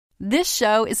This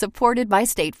show is supported by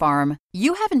State Farm.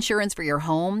 You have insurance for your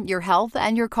home, your health,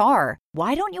 and your car.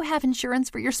 Why don't you have insurance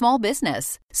for your small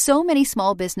business? So many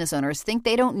small business owners think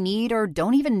they don't need or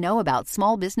don't even know about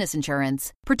small business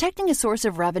insurance. Protecting a source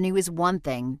of revenue is one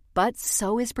thing, but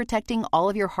so is protecting all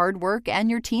of your hard work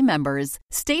and your team members.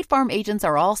 State Farm agents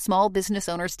are all small business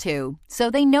owners too,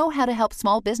 so they know how to help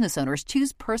small business owners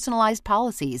choose personalized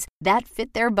policies that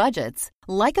fit their budgets.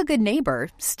 Like a good neighbor,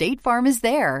 State Farm is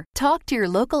there. Talk to your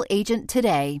local agent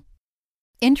today.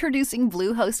 Introducing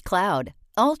Bluehost Cloud,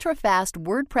 ultra-fast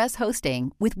WordPress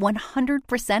hosting with 100%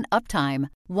 uptime.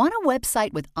 Want a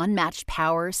website with unmatched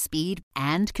power, speed,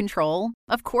 and control?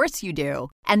 Of course you do.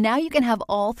 And now you can have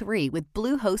all three with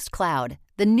Bluehost Cloud,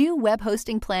 the new web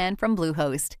hosting plan from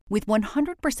Bluehost. With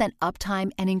 100%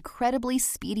 uptime and incredibly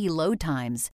speedy load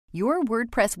times, your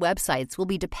WordPress websites will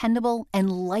be dependable and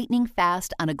lightning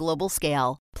fast on a global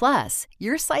scale. Plus,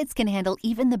 your sites can handle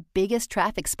even the biggest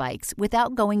traffic spikes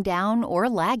without going down or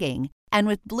lagging. And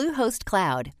with Bluehost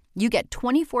Cloud, you get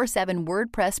 24/7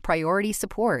 WordPress priority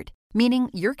support, meaning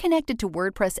you're connected to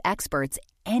WordPress experts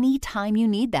anytime you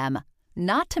need them.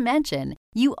 Not to mention,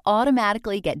 you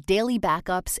automatically get daily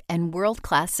backups and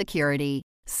world-class security.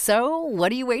 So,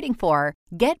 what are you waiting for?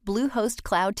 Get Bluehost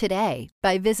Cloud today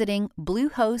by visiting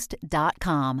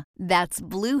Bluehost.com. That's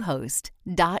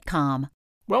Bluehost.com.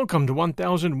 Welcome to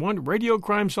 1001 Radio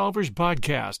Crime Solvers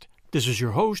Podcast. This is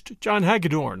your host, John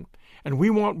Hagedorn, and we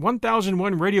want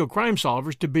 1001 Radio Crime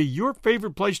Solvers to be your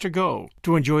favorite place to go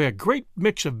to enjoy a great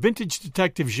mix of vintage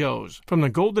detective shows from the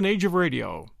golden age of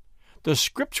radio. The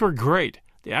scripts were great,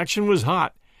 the action was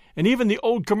hot, and even the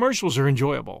old commercials are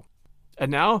enjoyable. And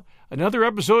now, another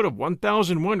episode of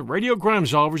 1001 Radio Crime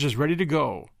Solvers is ready to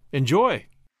go. Enjoy.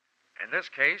 In this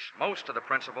case, most of the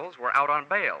principals were out on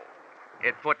bail.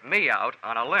 It put me out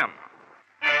on a limb.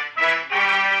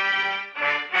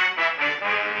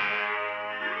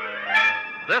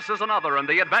 This is another in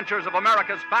the adventures of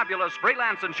America's fabulous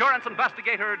freelance insurance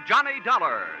investigator, Johnny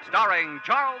Dollar, starring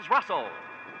Charles Russell.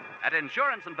 At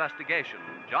insurance investigation,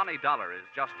 Johnny Dollar is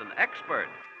just an expert.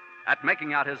 At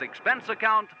making out his expense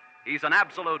account, he's an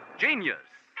absolute genius.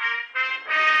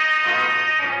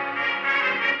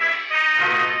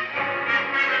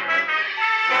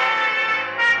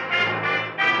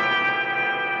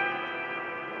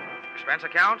 Expense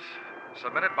account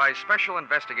submitted by Special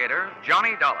Investigator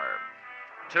Johnny Dollar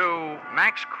to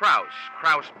Max Krause,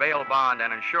 Krause Bail Bond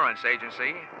and Insurance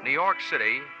Agency, New York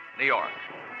City, New York.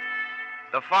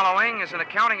 The following is an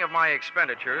accounting of my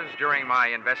expenditures during my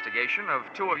investigation of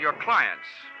two of your clients.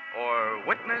 Or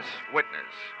witness,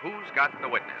 who's got the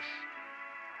witness?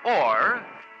 Or,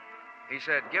 he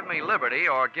said, give me liberty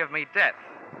or give me death,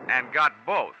 and got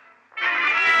both.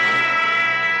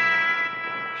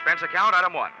 Expense account,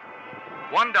 item one.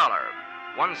 $1,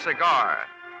 one cigar,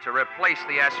 to replace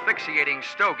the asphyxiating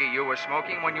stogie you were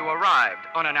smoking when you arrived,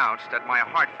 unannounced, at my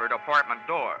Hartford apartment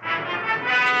door.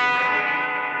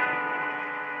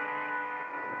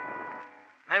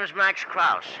 Name's Max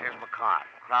Krause. Here's my card.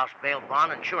 Krause Bail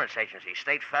Bond Insurance Agency,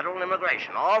 State, Federal, and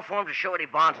Immigration. All forms of surety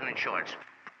bonds and insurance.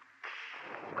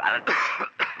 Got it?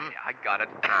 Yeah, I got it.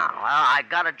 Well, I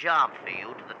got a job for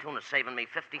you to the tune of saving me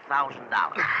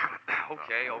 $50,000.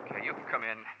 Okay, you can come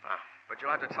in. But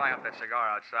you'll have to tie up that cigar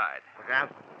outside.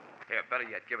 Okay? Here, better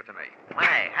yet, give it to me.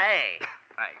 Hey.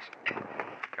 Thanks.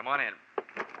 Come on in.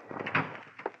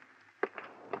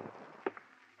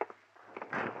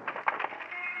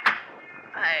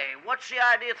 Hey, what's the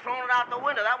idea of throwing it out the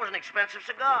window? That was an expensive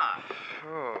cigar.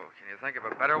 Oh, can you think of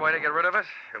a better way to get rid of it?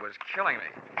 It was killing me.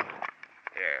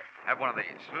 Here, have one of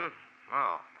these.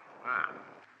 Oh.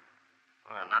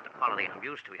 Well, not the quality I'm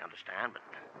used to, you understand, but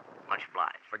much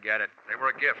obliged. Forget it. They were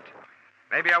a gift.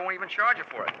 Maybe I won't even charge you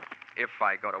for it. If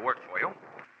I go to work for you.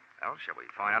 Well, shall we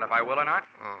find out if I will or not?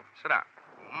 Sit down.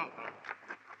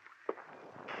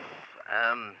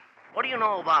 What do you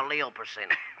know about Leo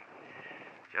Persino?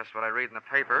 Just what I read in the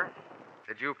paper.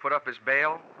 Did you put up his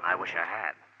bail? I wish I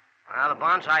had. Well, the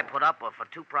bonds I put up were for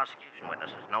two prosecution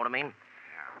witnesses, know what I mean?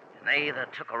 Yeah. And they either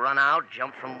took a run out,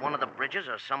 jumped from one of the bridges,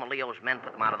 or some of Leo's men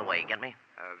put them out of the way, get me?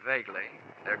 Vaguely.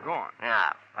 They're gone.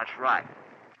 Yeah, that's right.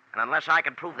 And unless I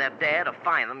can prove they're dead or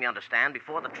find them, you understand,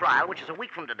 before the trial, which is a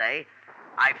week from today,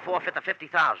 I forfeit the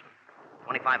 $50,000.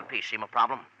 25 apiece. Seem a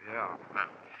problem? Yeah.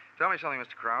 Tell me something,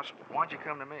 Mr. Krause. Why'd you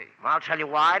come to me? I'll tell you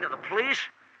why. To the police,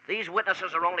 these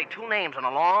witnesses are only two names on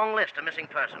a long list of missing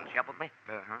persons. You up with me?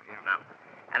 Yeah. Now,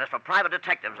 and as for private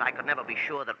detectives, I could never be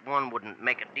sure that one wouldn't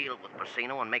make a deal with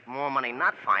Persino and make more money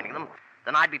not finding them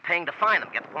than I'd be paying to find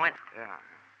them. Get the point?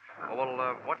 Yeah.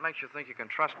 Well, what makes you think you can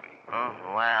trust me? Oh,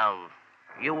 well,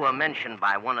 you were mentioned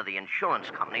by one of the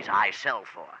insurance companies I sell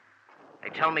for. They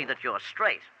tell me that you're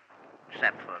straight,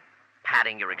 except for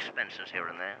padding your expenses here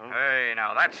and there. Hey,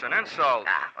 now that's an insult.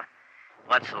 Ah,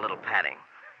 what's a little padding?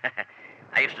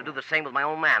 I used to do the same with my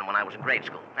old man when I was in grade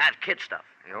school. That's kid stuff.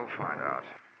 You'll find out.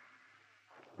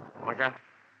 What's that?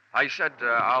 I said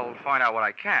I'll find out what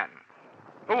I can.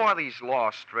 Who are these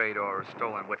lost, strayed, or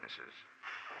stolen witnesses?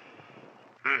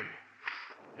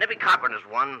 Nippy Cochran is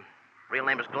one. Real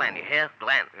name is Glenn. You hear?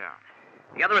 Glenn. Yeah.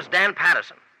 The other is Dan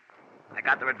Patterson. I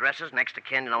got their addresses, next to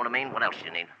kin, you know what I mean? What else do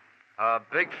you need? A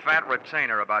big fat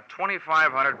retainer, about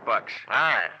 $2,500.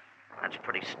 Ah, that's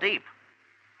pretty steep.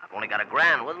 I've only got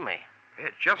 $1,000 with me.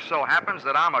 It just so happens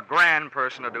that I'm a grand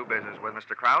person to do business with,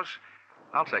 Mr. Krause.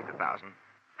 I'll take the 1,000.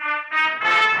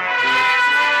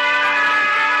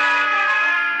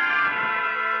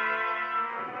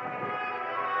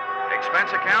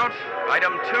 Expense account,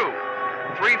 item 2,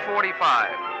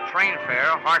 $345, train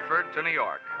fare, Hartford to New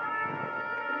York.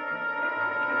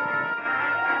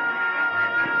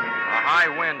 A high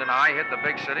wind and I hit the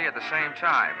big city at the same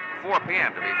time, 4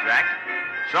 p.m. to be exact.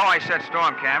 So I set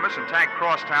storm canvas and tacked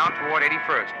crosstown toward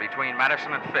 81st, between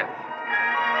Madison and 5th.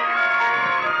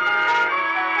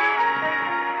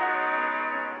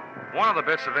 One of the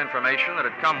bits of information that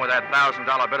had come with that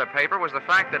 $1,000 bit of paper was the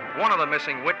fact that one of the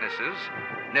missing witnesses,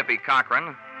 Nippy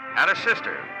Cochran, had a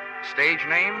sister, stage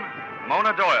name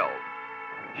Mona Doyle.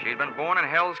 She'd been born in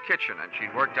Hell's Kitchen, and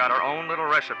she'd worked out her own little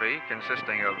recipe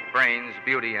consisting of brains,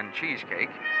 beauty, and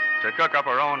cheesecake to cook up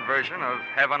her own version of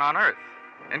heaven on earth,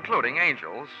 including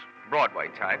angels, Broadway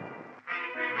type.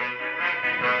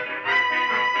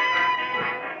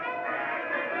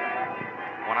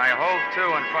 When I hove to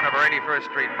in front of her 81st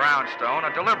Street brownstone,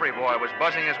 a delivery boy was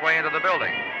buzzing his way into the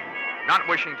building. Not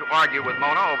wishing to argue with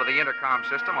Mona over the intercom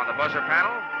system on the buzzer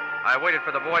panel, I waited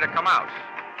for the boy to come out.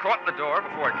 Caught the door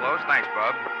before it closed. Thanks,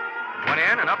 Bub. Went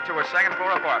in and up to her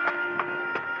second-floor apartment.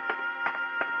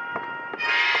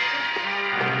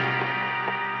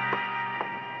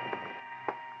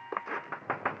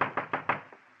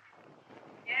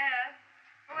 Yes?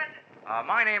 Who is it?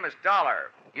 My name is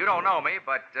Dollar. You don't know me,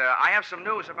 but I have some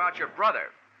news about your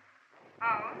brother.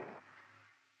 Oh?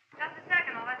 Just a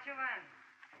second, I'll let you in.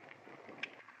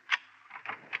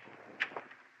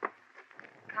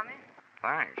 Come in.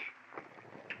 Thanks.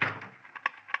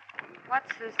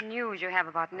 What's this news you have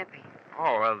about Nippy?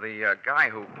 Oh, well, the guy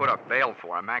who put up bail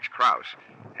for him, Max Krause,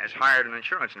 has hired an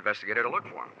insurance investigator to look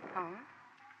for him. Oh?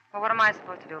 Well, what am I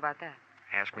supposed to do about that?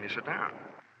 Asked me to sit down.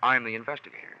 I'm the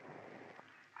investigator.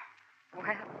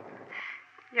 Well,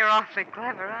 you're awfully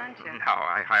clever, aren't you? No,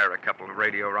 I hire a couple of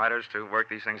radio writers to work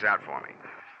these things out for me.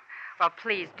 Well,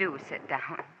 please do sit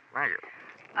down. Thank you.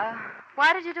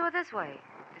 Why did you do it this way?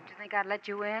 Did you think I'd let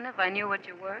you in if I knew what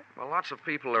you were? Well, lots of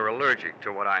people are allergic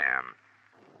to what I am.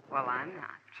 Well, I'm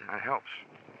not. That helps.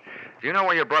 Do you know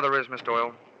where your brother is, Miss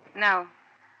Doyle? No.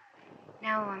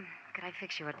 Now, could I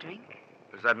fix you a drink?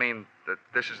 Does that mean that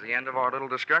this is the end of our little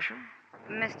discussion?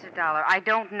 Mr. Dollar, I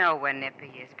don't know where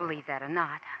Nippy is, believe that or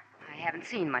not. I haven't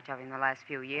seen much of him the last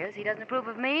few years. He doesn't approve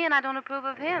of me, and I don't approve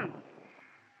of him.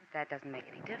 But that doesn't make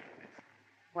any difference.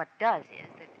 What does is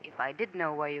that if I did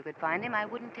know where you could find him, I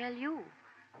wouldn't tell you.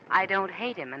 I don't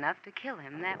hate him enough to kill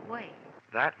him that way.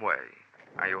 That way?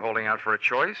 Are you holding out for a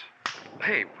choice?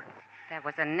 Hey. That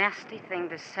was a nasty thing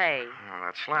to say. Well,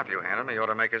 that slap you handed me ought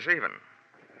to make us even.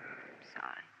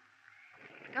 Sorry.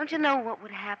 Don't you know what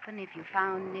would happen if you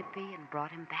found Nippy and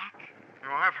brought him back?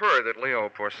 Well, I've heard that Leo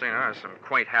Porcina has some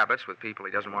quaint habits with people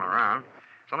he doesn't want around.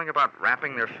 Something about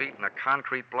wrapping their feet in a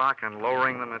concrete block and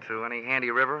lowering them into any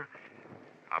handy river.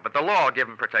 But the law will give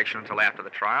him protection until after the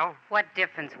trial. What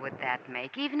difference would that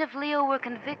make? Even if Leo were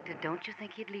convicted, don't you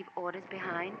think he'd leave orders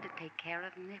behind to take care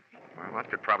of Nippy? Well, that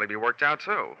could probably be worked out,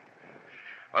 too.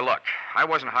 Well, look, I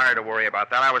wasn't hired to worry about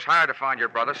that. I was hired to find your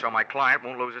brother so my client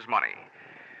won't lose his money.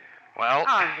 Well...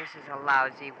 Oh, this is a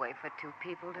lousy way for two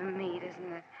people to meet,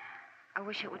 isn't it? I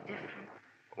wish it were different.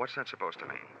 What's that supposed to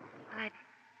mean? Well,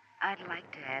 I'd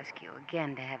like to ask you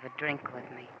again to have a drink with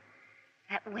me.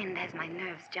 That wind has my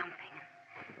nerves jumping.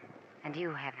 And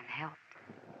you haven't helped.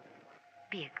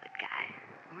 Be a good guy,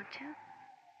 won't you?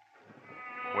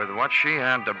 With what she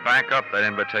had to back up that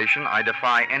invitation, I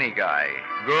defy any guy,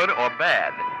 good or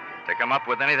bad, to come up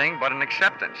with anything but an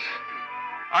acceptance.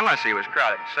 Unless he was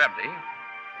crowded 70,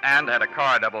 and had a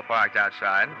car double parked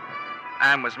outside,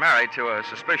 and was married to a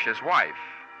suspicious wife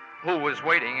who was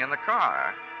waiting in the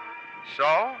car.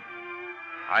 So,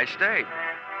 I stayed,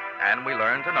 and we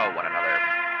learned to know one another.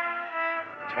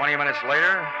 20 minutes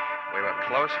later, we were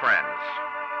close friends.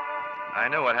 I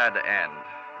knew it had to end,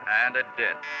 and it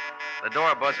did. The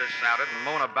door buzzer sounded, and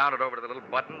Mona bounded over to the little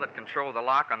button that controlled the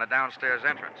lock on the downstairs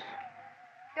entrance.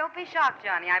 Don't be shocked,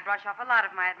 Johnny. I brush off a lot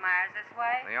of my admirers this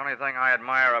way. The only thing I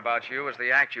admire about you is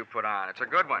the act you put on. It's a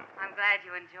good one. I'm glad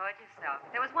you enjoyed yourself.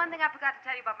 There was one thing I forgot to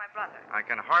tell you about my brother. I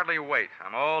can hardly wait.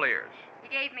 I'm all ears. He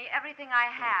gave me everything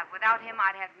I have. Without him,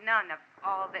 I'd have none of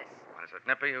all this. What is it,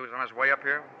 Nippy, who's on his way up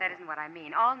here? That isn't what I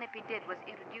mean. All Nippy did was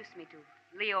introduce me to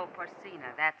Leo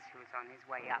Porcina. That's who's on his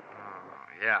way up.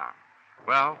 Oh, yeah.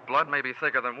 Well, blood may be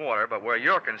thicker than water, but where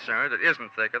you're concerned, it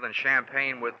isn't thicker than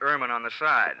champagne with ermine on the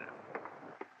side.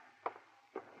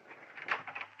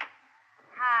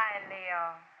 Hi,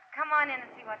 Leo. Come on in and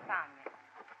see what found me.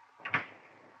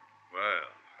 Well,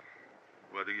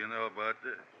 what do you know about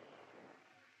this?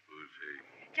 Who's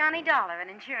he? Johnny Dollar, an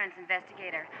insurance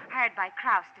investigator, hired by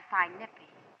Krause to find Nippy.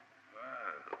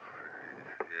 Well,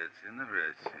 it's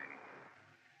interesting.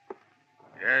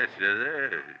 Yes,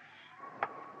 it is.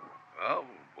 Oh,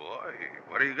 boy.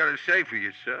 What are you going to say for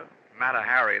yourself? Matter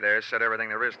Harry there said everything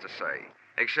there is to say,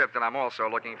 except that I'm also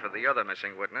looking for the other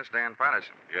missing witness, Dan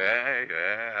Patterson. Yeah,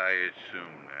 I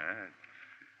assume that.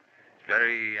 It's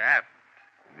very apt,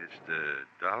 Mr.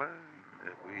 Dollar,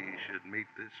 that we should meet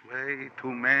this way.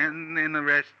 Two men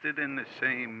interested in the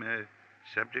same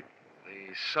subject.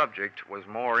 The subject was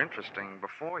more interesting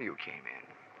before you came in.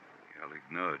 I'll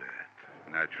ignore that.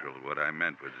 Natural, what I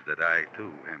meant was that I,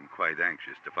 too, am quite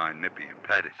anxious to find Nippy and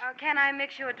Patterson. Can I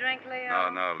mix you a drink, Leo?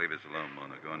 No, leave us alone,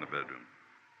 Mona. Go in the bedroom.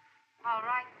 All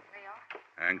right,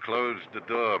 Leo. And close the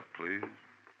door, please.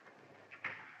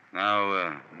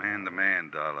 Now, man to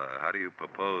man, Dollar, how do you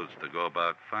propose to go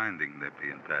about finding Nippy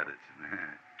and Patterson?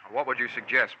 What would you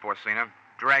suggest, Porcina?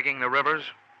 Dragging the rivers?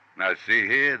 Now, see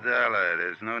here, Dollar,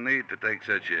 there's no need to take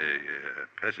such a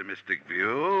pessimistic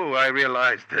view. I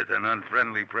realize that an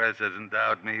unfriendly press has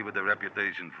endowed me with a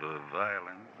reputation for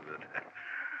violence, but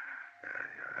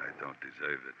I don't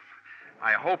deserve it.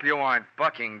 I hope you aren't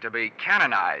bucking to be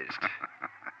canonized.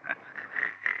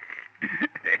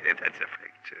 That's a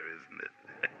picture, isn't it?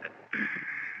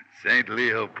 Saint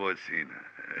Leo Porcina.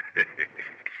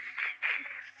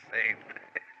 Saint.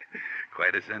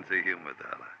 Quite a sense of humor,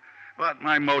 Dollar. But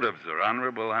my motives are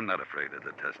honorable. I'm not afraid of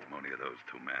the testimony of those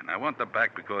two men. I want them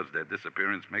back because their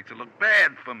disappearance makes it look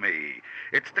bad for me.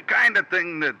 It's the kind of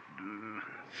thing that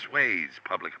sways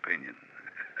public opinion.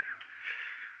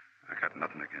 I got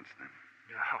nothing against them.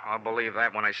 I'll believe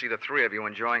that when I see the three of you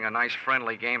enjoying a nice,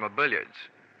 friendly game of billiards.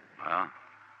 Well,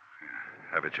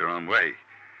 have it your own way.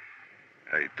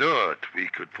 I thought we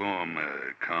could form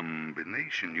a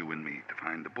combination, you and me, to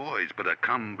find the boys, but a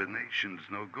combination's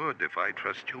no good if I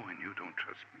trust you and you don't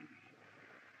trust me.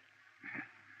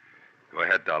 Go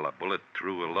ahead, Dollar. Bullet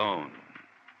through alone.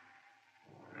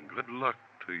 And good luck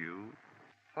to you.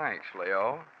 Thanks,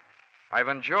 Leo. I've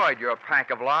enjoyed your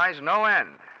pack of lies no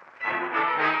end.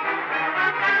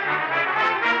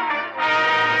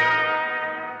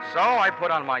 So I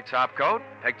put on my top coat,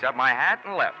 picked up my hat,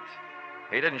 and left.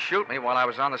 He didn't shoot me while I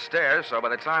was on the stairs, so by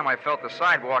the time I felt the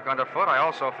sidewalk underfoot, I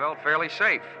also felt fairly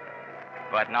safe.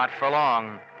 But not for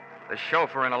long. The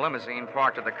chauffeur in a limousine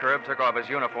parked at the curb took off his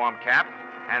uniform cap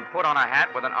and put on a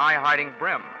hat with an eye-hiding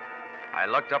brim. I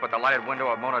looked up at the lighted window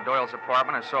of Mona Doyle's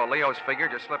apartment and saw Leo's figure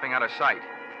just slipping out of sight.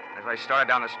 As I started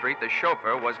down the street, the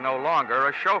chauffeur was no longer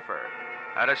a chauffeur.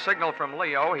 At a signal from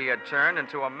Leo, he had turned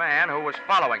into a man who was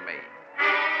following me.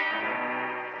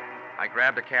 I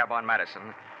grabbed a cab on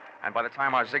Madison, and by the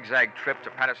time our zigzag trip to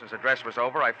Patterson's address was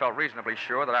over, I felt reasonably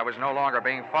sure that I was no longer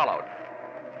being followed.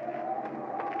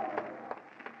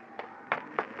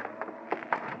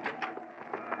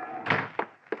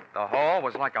 The hall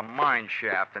was like a mine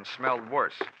shaft and smelled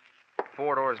worse.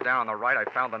 4 doors down on the right, I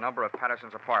found the number of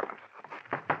Patterson's apartment.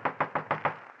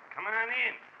 Come on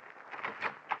in.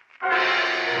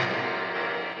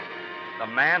 The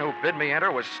man who bid me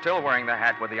enter was still wearing the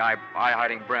hat with the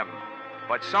eye-hiding brim.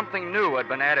 But something new had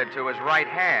been added to his right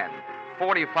hand,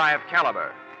 .45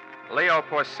 caliber. Leo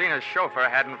Porcina's chauffeur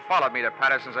hadn't followed me to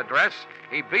Patterson's address.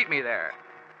 He beat me there.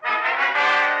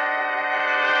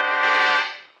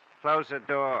 Close the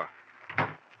door.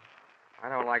 I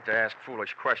don't like to ask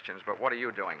foolish questions, but what are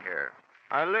you doing here?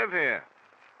 I live here.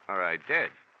 Or I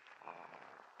did.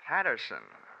 Patterson.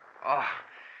 Oh,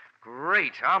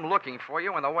 great. I'm looking for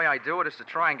you, and the way I do it is to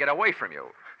try and get away from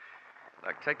you.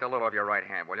 Look, take the lid off your right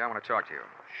hand, will you? I want to talk to you.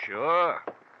 Sure,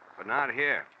 but not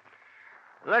here.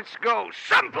 Let's go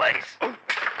someplace. For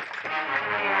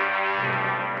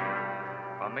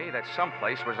me, that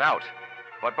someplace was out.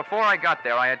 But before I got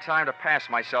there, I had time to pass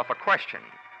myself a question.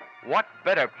 What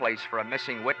better place for a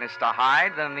missing witness to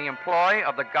hide than the employ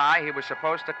of the guy he was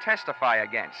supposed to testify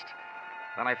against?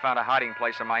 Then I found a hiding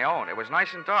place of my own. It was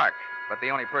nice and dark, but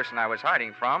the only person I was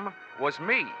hiding from was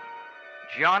me,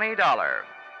 Johnny Dollar.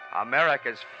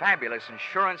 America's fabulous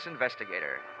insurance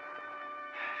investigator.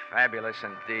 Fabulous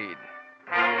indeed.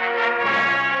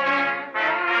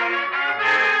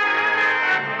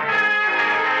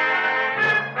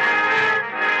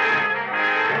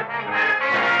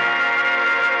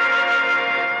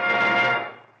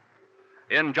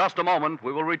 In just a moment,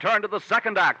 we will return to the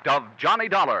second act of Johnny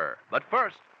Dollar. But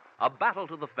first, a battle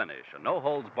to the finish, and no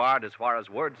holds barred as far as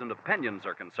words and opinions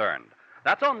are concerned.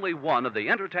 That's only one of the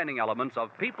entertaining elements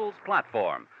of People's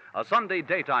Platform, a Sunday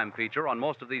daytime feature on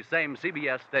most of these same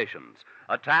CBS stations.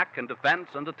 Attack and defense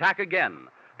and attack again.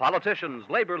 Politicians,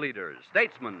 labor leaders,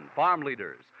 statesmen, farm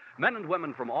leaders, men and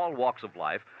women from all walks of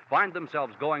life find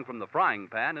themselves going from the frying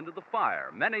pan into the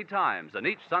fire many times in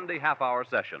each Sunday half-hour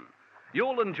session.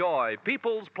 You'll enjoy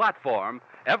People's Platform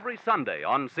every Sunday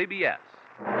on CBS.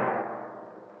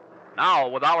 Now,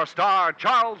 with our star,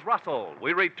 Charles Russell,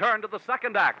 we return to the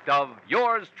second act of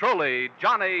Yours Truly,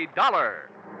 Johnny Dollar.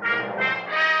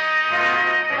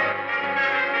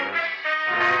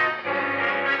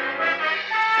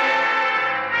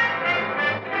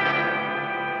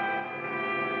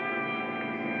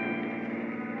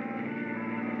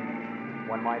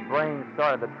 When my brain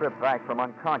started the trip back from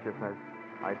unconsciousness,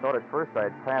 I thought at first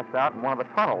I'd passed out in one of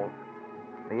the tunnels.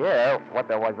 The air, what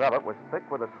there was of it, was thick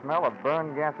with the smell of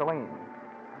burned gasoline.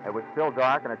 It was still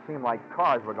dark, and it seemed like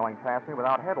cars were going past me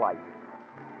without headlights.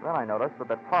 Then I noticed that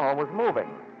the tunnel was moving.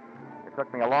 It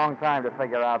took me a long time to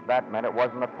figure out that meant it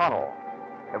wasn't a tunnel.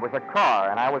 It was a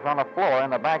car, and I was on the floor in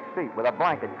the back seat with a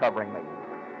blanket covering me.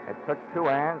 It took two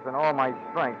hands and all my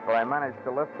strength, but I managed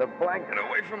to lift the blanket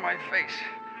away from my face.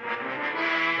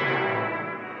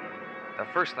 The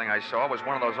first thing I saw was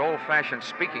one of those old-fashioned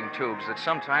speaking tubes that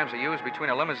sometimes are used between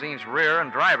a limousine's rear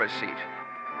and driver's seat.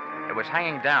 It was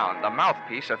hanging down, the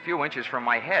mouthpiece a few inches from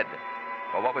my head.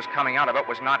 But what was coming out of it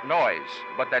was not noise,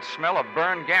 but that smell of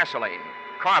burned gasoline,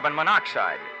 carbon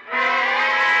monoxide.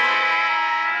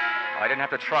 I didn't have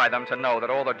to try them to know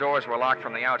that all the doors were locked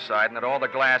from the outside and that all the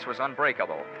glass was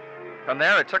unbreakable. From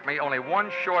there, it took me only one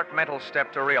short mental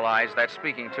step to realize that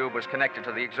speaking tube was connected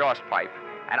to the exhaust pipe,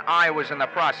 and I was in the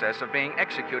process of being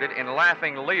executed in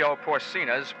Laughing Leo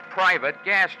Porcina's private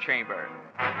gas chamber.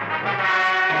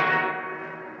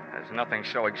 There's nothing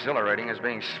so exhilarating as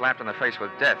being slapped in the face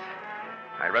with death.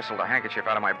 I wrestled a handkerchief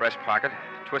out of my breast pocket,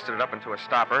 twisted it up into a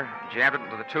stopper, jammed it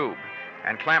into the tube,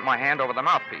 and clamped my hand over the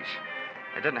mouthpiece.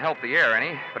 It didn't help the air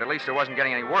any, but at least it wasn't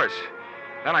getting any worse.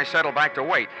 Then I settled back to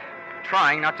wait,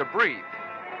 trying not to breathe.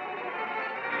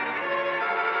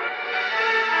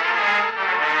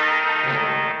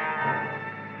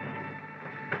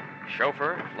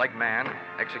 Chauffeur, leg man,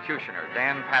 executioner,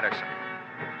 Dan Patterson,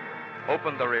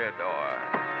 opened the rear door.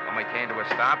 When we came to a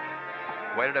stop,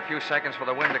 waited a few seconds for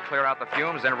the wind to clear out the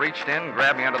fumes, then reached in,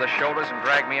 grabbed me under the shoulders, and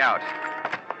dragged me out.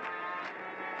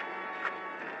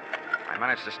 I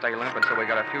managed to stay limp until we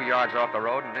got a few yards off the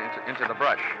road and into the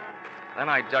brush. Then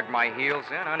I dug my heels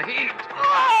in and heaved.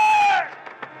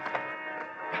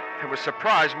 It was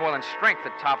surprise more than strength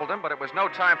that toppled him, but it was no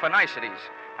time for niceties.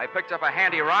 I picked up a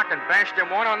handy rock and bashed him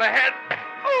one on the head.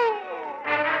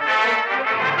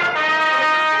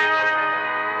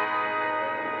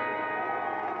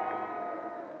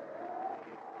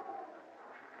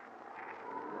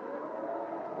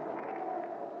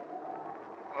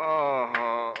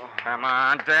 Oh. Come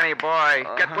on, Danny boy,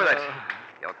 get with it.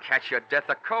 You'll catch your death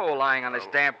of cold lying on this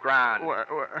damp ground.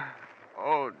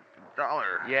 Oh,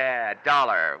 $1. Yeah,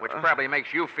 $1, which probably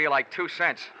makes you feel like 2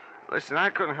 cents. Listen, I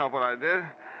couldn't help what I did.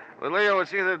 With Leo,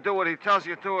 it's either do what he tells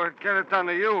you to or get it done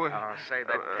to you. Oh, save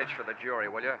that pitch for the jury,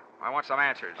 will you? I want some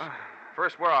answers.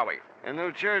 First, where are we? In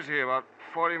New Jersey, about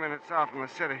 40 minutes south from the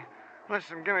city.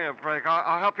 Listen, give me a break.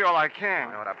 I'll help you all I can.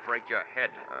 I ought to break your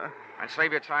head. And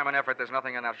save your time and effort. There's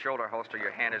nothing in that shoulder holster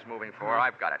your hand is moving for.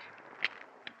 I've got it.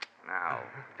 Now,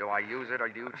 do I use it or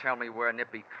do you tell me where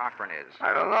Nippy Cochran is?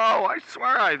 I don't know. I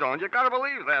swear I don't. You gotta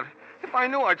believe that. If I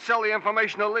knew, I'd sell the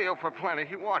information to Leo for plenty.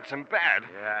 He wants him bad.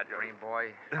 Yeah, dream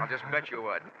boy. I'll just bet you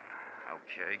would.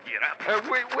 Okay, get up.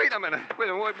 Wait a minute.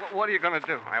 What are you gonna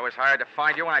do? I was hired to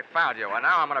find you and I found you, and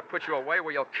now I'm gonna put you away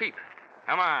where you'll keep.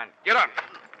 Come on, get up.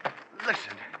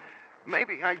 Listen,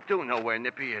 maybe I do know where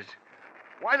Nippy is.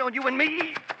 Why don't you and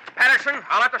me? Patterson,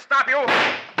 I'll have to stop you.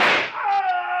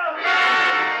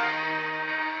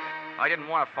 I didn't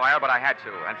want to fire, but I had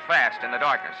to, and fast, in the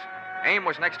darkness. Aim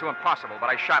was next to impossible, but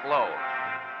I shot low.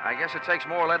 I guess it takes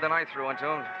more lead than I threw into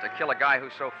him to kill a guy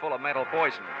who's so full of mental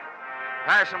poison.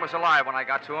 Patterson was alive when I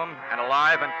got to him, and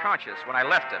alive and conscious when I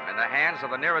left him in the hands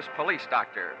of the nearest police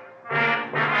doctor.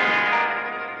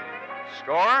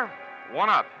 Score, 1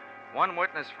 up. 1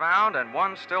 witness found and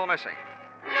 1 still missing.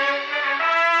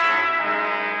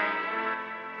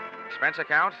 Expense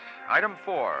account, item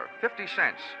 4, 50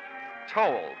 cents.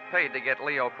 Toll paid to get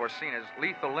Leo Porcina's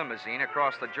lethal limousine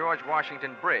across the George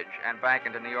Washington Bridge and back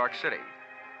into New York City.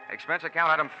 Expense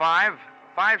account, item 5,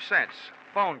 5 cents.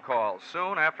 Phone call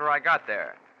soon after I got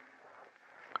there.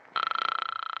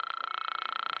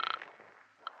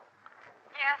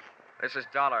 Yes? This is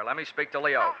Dollar. Let me speak to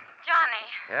Leo. Oh, Johnny.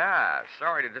 Yeah,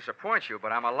 sorry to disappoint you,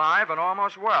 but I'm alive and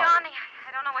almost well. Johnny,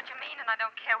 I don't know what you mean, and I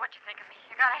don't care what you think of me.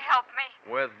 You gotta help me.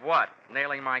 With what?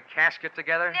 Nailing my casket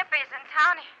together? Nippy's in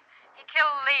town. He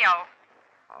killed Leo.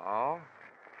 Oh?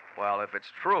 Well, if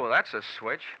it's true, that's a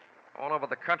switch. All over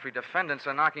the country, defendants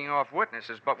are knocking off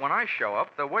witnesses, but when I show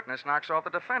up, the witness knocks off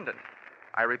the defendant.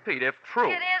 I repeat, if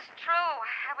true. It is true.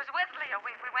 I was with Leo.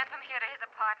 We went from here to his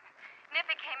apartment.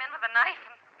 Nippy came in with a knife,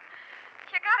 and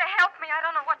you gotta help me. I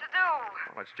don't know what to do.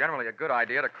 Well, it's generally a good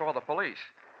idea to call the police.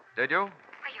 Did you?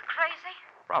 Are you crazy?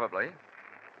 Probably.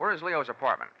 Where is Leo's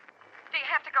apartment? Do you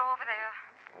have to go over there?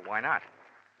 Well, why not?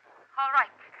 All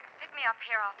right. Pick me up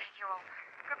here. I'll take you over.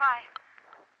 Goodbye.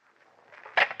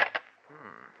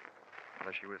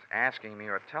 Whether she was asking me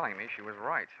or telling me, she was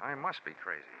right. I must be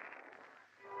crazy.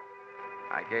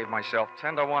 I gave myself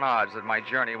 10 to 1 odds that my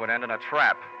journey would end in a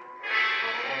trap.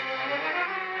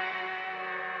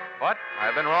 But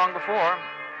I've been wrong before.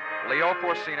 Leo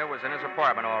Porcina was in his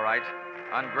apartment, all right,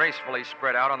 ungracefully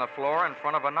spread out on the floor in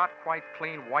front of a not quite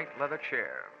clean white leather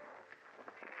chair.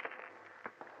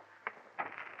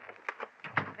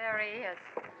 There he is.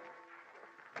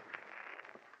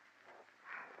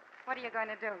 What are you going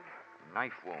to do?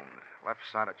 Knife wound, left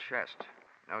side of chest.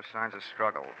 No signs of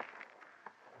struggle.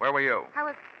 Where were you? I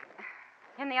was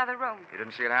in the other room. You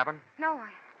didn't see it happen? No,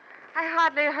 I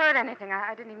hardly heard anything.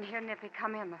 I didn't even hear Nippy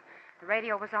come in. The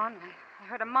radio was on. I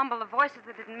heard a mumble of voices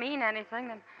that didn't mean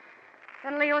anything.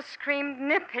 Then Leo screamed,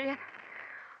 Nippy.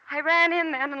 I ran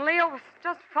in then, and Leo was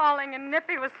just falling, and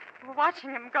Nippy was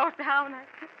watching him go down.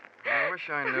 I wish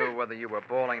I knew whether you were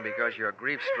bawling because you're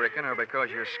grief-stricken or because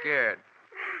you're scared.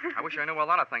 I wish I knew a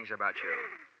lot of things about you.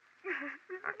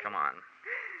 Now, come on.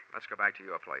 Let's go back to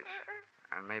your place.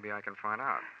 And maybe I can find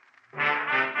out.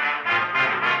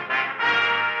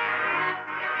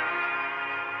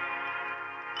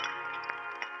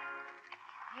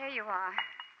 Here you are.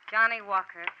 Johnny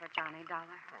Walker for Johnny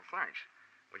Dollar. Oh, thanks.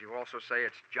 Would you also say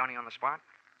it's Johnny on the spot?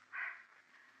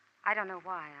 I don't know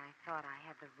why I thought I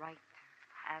had the right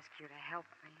to ask you to help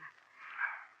me.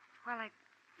 Well, I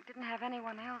didn't have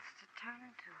anyone else to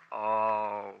turn to.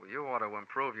 Oh, you ought to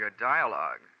improve your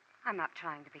dialogue. I'm not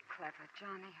trying to be clever,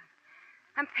 Johnny.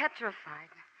 I'm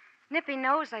petrified. Nippy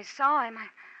knows I saw him.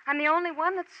 I'm the only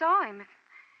one that saw him.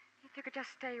 If you could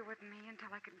just stay with me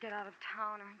until I could get out of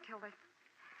town or until this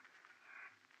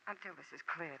is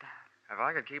cleared out. If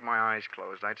I could keep my eyes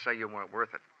closed, I'd say you weren't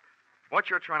worth it. What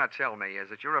you're trying to tell me is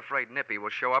that you're afraid Nippy will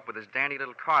show up with his dandy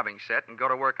little carving set and go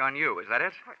to work on you. Is that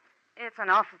it? It's an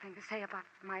awful thing to say about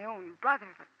my own brother,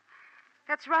 but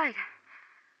that's right.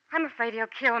 I'm afraid he'll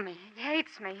kill me. He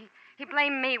hates me. He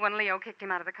blamed me when Leo kicked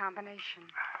him out of the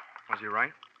combination. Was he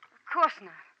right? Of course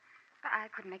not. But I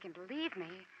couldn't make him believe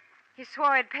me. He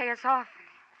swore he'd pay us off,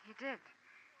 and he did.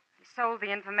 He sold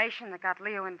the information that got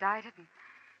Leo indicted, and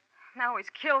now he's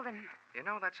killed him. You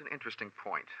know, that's an interesting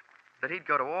point. That he'd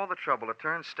go to all the trouble to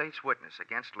turn state's witness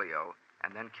against Leo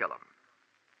and then kill him.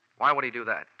 Why would he do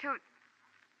that?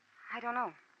 I don't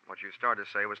know. What you started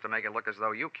to say was to make it look as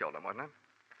though you killed him, wasn't it?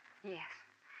 Yes.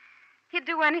 He'd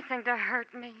do anything to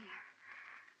hurt me.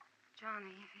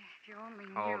 Johnny, if you only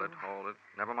knew. Hold it.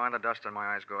 Never mind the dust in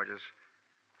my eyes, gorgeous.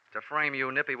 To frame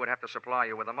you, Nippy would have to supply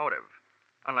you with a motive.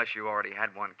 Unless you already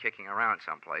had one kicking around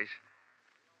someplace.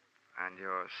 And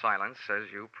your silence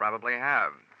says you probably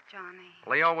have. Johnny.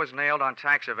 Leo was nailed on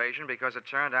tax evasion because it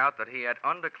turned out that he had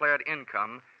undeclared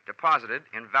income deposited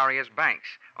in various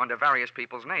banks under various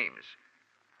people's names.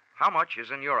 How much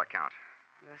is in your account?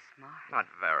 You're smart. Not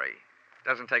very.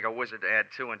 Doesn't take a wizard to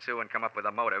add 2 and 2 and come up with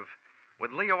a motive.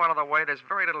 With Leo out of the way, there's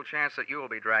very little chance that you will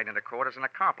be dragged into court as an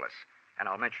accomplice. And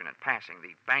I'll mention in passing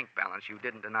the bank balance you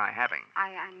didn't deny having.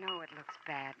 I know it looks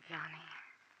bad, Johnny.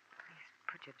 Please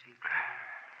put your drink down.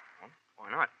 Well, why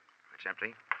not? It's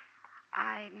empty.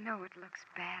 I know it looks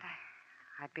bad.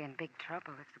 I'd be in big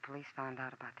trouble if the police found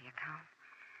out about the account.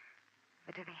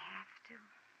 But do they have to,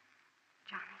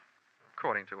 Johnny?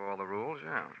 According to all the rules,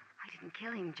 yeah. I didn't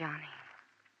kill him, Johnny.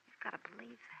 You've got to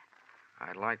believe that.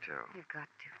 I'd like to. You've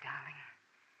got to, darling.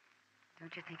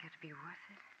 Don't you think it'd be worth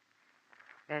it?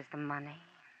 There's the money.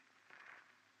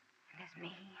 And there's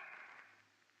me.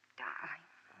 Darling.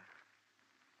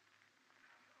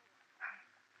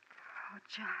 Oh,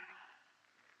 Johnny.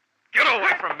 Get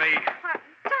away from me!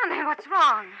 Johnny, what's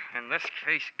wrong? In this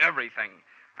case, everything.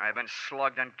 I've been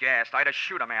slugged and gassed. I'd have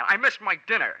shoot a man. I missed my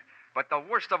dinner. But the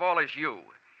worst of all is you.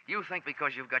 You think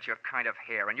because you've got your kind of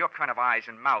hair and your kind of eyes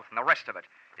and mouth and the rest of it,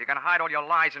 you're going to hide all your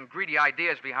lies and greedy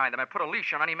ideas behind them and put a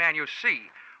leash on any man you see.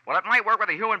 Well, it might work with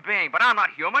a human being, but I'm not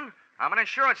human. I'm an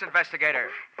insurance investigator.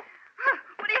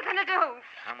 What are you going to do?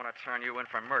 I'm going to turn you in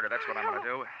for murder. That's what I'm going to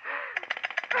do.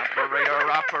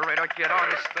 Operator, get on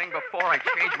this thing before I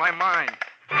change my mind.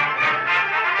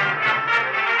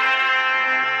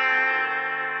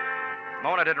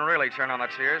 Mona didn't really turn on the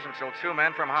tears until two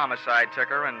men from homicide took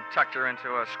her and tucked her into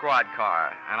a squad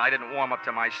car. And I didn't warm up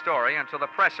to my story until the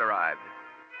press arrived.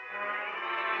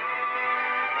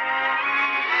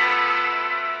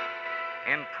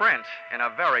 In print, in a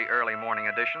very early morning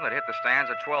edition that hit the stands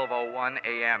at 12:01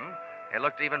 a.m., it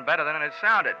looked even better than it had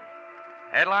sounded.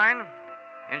 Headline,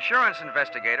 Insurance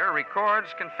Investigator Records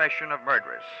Confession of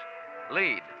Murderess.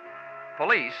 Lead,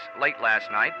 Police, late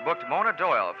last night, booked Mona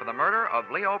Doyle for the murder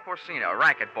of Leo Porcino,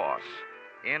 racket boss.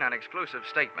 In an exclusive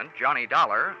statement, Johnny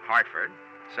Dollar, Hartford,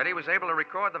 said he was able to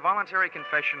record the voluntary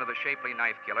confession of the shapely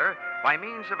knife killer by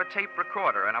means of a tape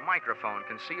recorder and a microphone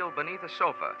concealed beneath a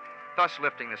sofa, thus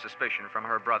lifting the suspicion from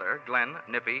her brother, Glenn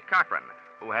Nippy Cochran,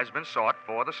 who has been sought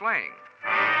for the slaying.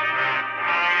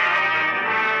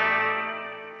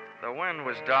 The wind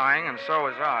was dying, and so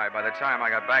was I by the time I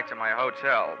got back to my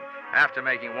hotel, after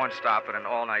making one stop at an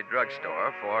all-night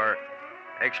drugstore for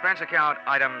expense account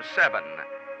item 7,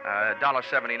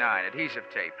 $1.79, adhesive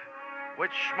tape,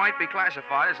 which might be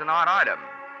classified as an odd item,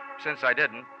 since I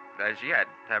didn't, as yet,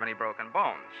 have any broken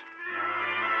bones.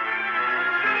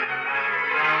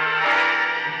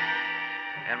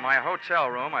 In my hotel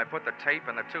room, I put the tape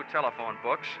and the two telephone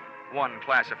books, one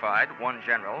classified, one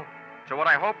general, to what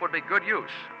I hope would be good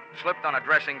use, slipped on a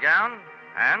dressing gown,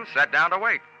 and sat down to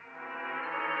wait.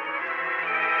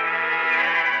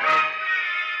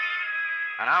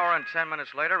 An hour and 10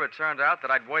 minutes later, it turned out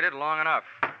that I'd waited long enough.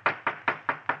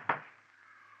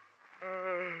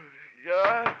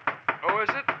 Yeah? Who is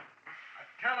it?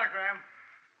 A telegram.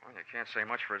 Well, you can't say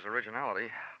much for his originality.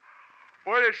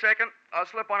 Wait a second. I'll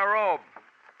slip on a robe.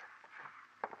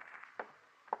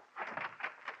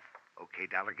 Okay,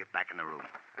 Dollar, get back in the room.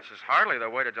 This is hardly the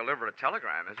way to deliver a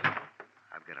telegram, is it?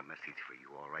 I've got a message for you,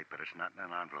 all right, but it's not in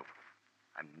an envelope.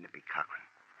 I'm Nippy Cochran.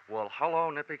 Well, hello,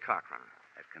 Nippy Cochran.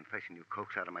 That confession you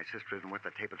coaxed out of my sister isn't what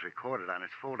the tape is recorded on.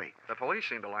 It's phony. The police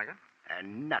seem to like it.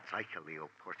 And nuts, I killed Leo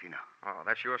Porcino. Oh,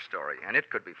 that's your story, and it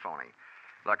could be phony.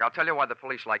 Look, I'll tell you why the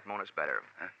police like Mona's better.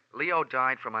 Huh? Leo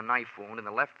died from a knife wound in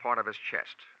the left part of his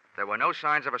chest. There were no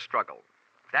signs of a struggle.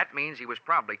 That means he was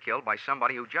probably killed by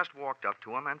somebody who just walked up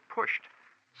to him and pushed.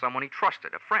 Someone he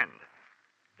trusted, a friend.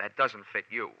 That doesn't fit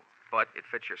you, but it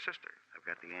fits your sister. I've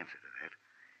got the answer to that.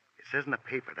 It says in the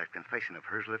paper that confession of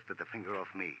hers lifted the finger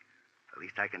off me. The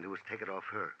least I can do is take it off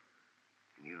her.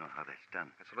 And you know how that's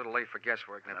done. It's a little late for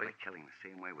guesswork, Well, Nippy. by killing the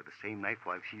same way with the same knife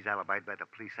while she's alibied by the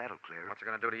police, that'll clear her. What's it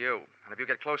going to do to you? And if you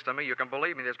get close to me, you can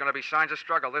believe me, there's going to be signs of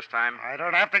struggle this time. I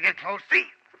don't have to get close. See?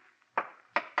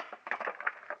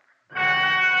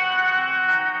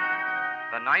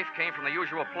 The knife came from the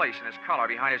usual place in his collar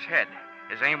behind his head.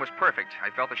 His aim was perfect. I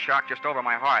felt the shock just over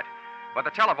my heart. But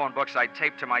the telephone books I'd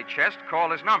taped to my chest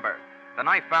called his number. The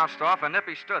knife bounced off, and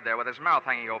Nippy stood there with his mouth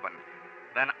hanging open.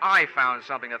 Then I found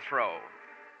something to throw.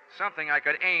 Something I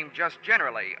could aim just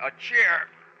generally. A chair.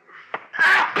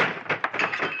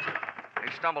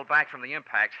 He stumbled back from the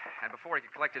impact, and before he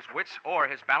could collect his wits or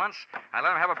his balance, I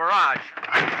let him have a barrage.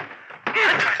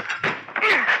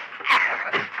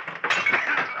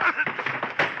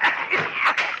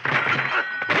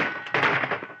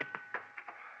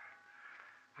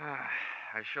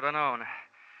 I should have known.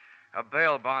 A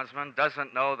bail bondsman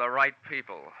doesn't know the right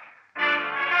people.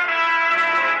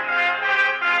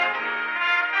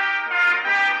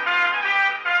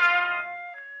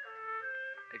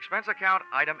 Expense account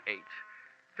item 8.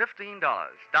 $15,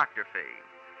 doctor fee.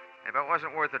 If it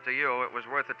wasn't worth it to you, it was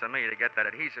worth it to me to get that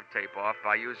adhesive tape off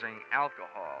by using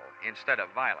alcohol instead of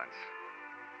violence.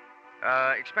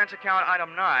 Expense account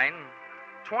item 9,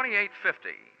 $28.50.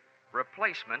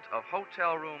 Replacement of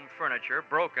hotel room furniture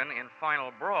broken in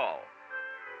final brawl.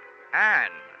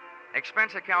 And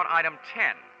expense account item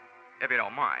 10, if you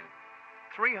don't mind,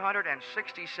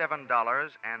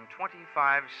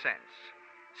 $367.25.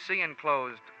 See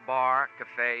enclosed bar,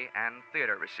 cafe, and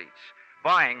theater receipts.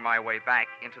 Buying my way back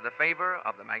into the favor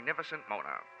of the magnificent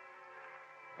Mona.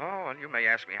 Oh, and you may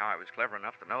ask me how I was clever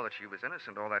enough to know that she was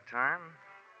innocent all that time.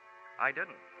 I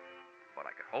didn't. But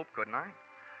I could hope, couldn't I?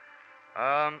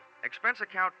 Expense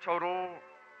account total,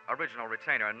 original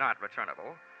retainer not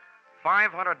returnable,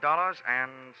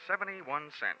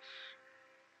 $500.71.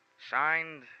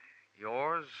 Signed,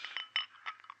 yours,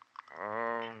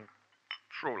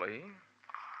 Truly,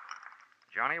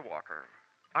 Johnny Walker.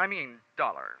 I mean,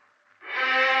 Dollar.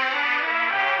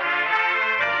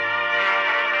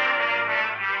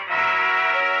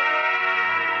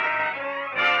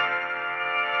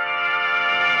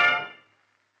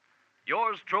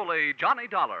 Yours truly, Johnny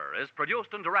Dollar, is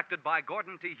produced and directed by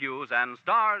Gordon T. Hughes and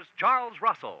stars Charles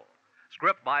Russell.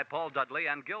 Script by Paul Dudley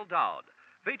and Gil Dowd.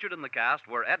 Featured in the cast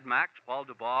were Ed Mack, Paul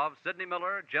Dubov, Sidney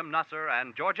Miller, Jim Nusser,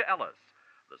 and Georgia Ellis.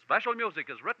 The special music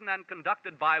is written and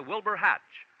conducted by Wilbur Hatch.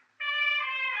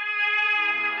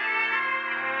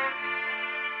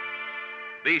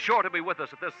 Be sure to be with us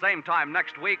at this same time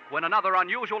next week when another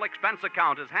unusual expense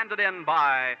account is handed in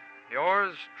by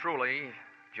Yours truly,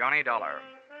 Johnny Dollar.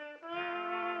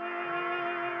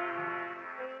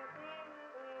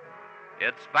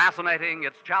 It's fascinating,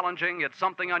 it's challenging, it's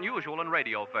something unusual in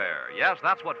radio fare. Yes,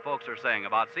 that's what folks are saying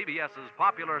about CBS's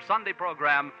popular Sunday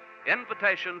program,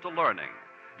 Invitation to Learning.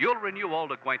 You'll renew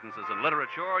old acquaintances in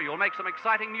literature. You'll make some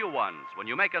exciting new ones when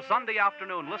you make a Sunday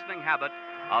afternoon listening habit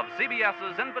of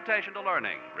CBS's Invitation to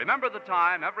Learning. Remember the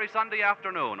time every Sunday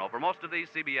afternoon over most of these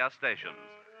CBS stations.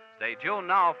 Stay tuned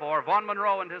now for Vaughn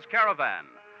Monroe and his Caravan.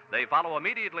 They follow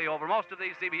immediately over most of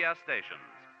these CBS stations.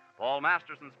 Paul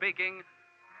Masterson speaking.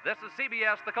 This is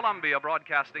CBS, the Columbia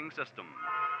Broadcasting System.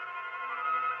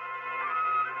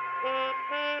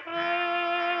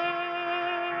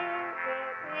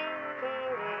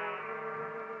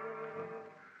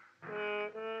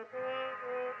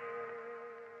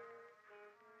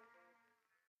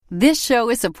 This show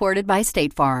is supported by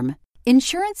State Farm.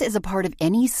 Insurance is a part of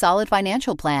any solid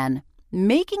financial plan.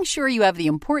 Making sure you have the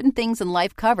important things in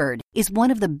life covered is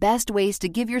one of the best ways to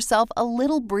give yourself a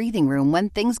little breathing room when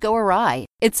things go awry.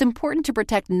 It's important to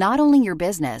protect not only your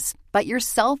business, but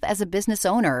yourself as a business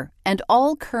owner and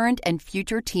all current and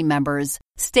future team members.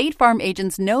 State Farm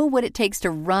agents know what it takes to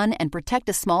run and protect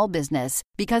a small business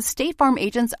because State Farm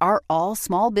agents are all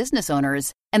small business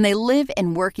owners and they live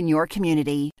and work in your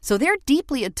community. So they're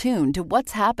deeply attuned to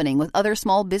what's happening with other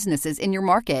small businesses in your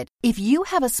market. If you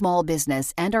have a small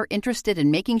business and are interested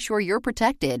in making sure you're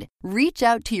protected, reach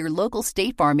out to your local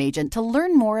State Farm agent to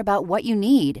learn more about what you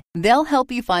need. They'll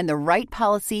help you find the right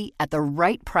policy at the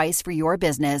right price for your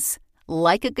business.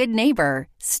 Like a good neighbor,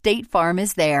 State Farm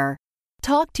is there.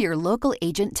 Talk to your local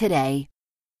agent today.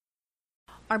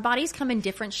 Our bodies come in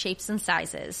different shapes and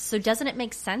sizes, so doesn't it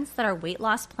make sense that our weight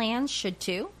loss plans should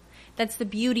too? That's the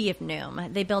beauty of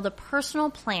Noom. They build a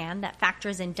personal plan that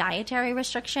factors in dietary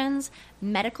restrictions,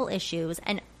 medical issues,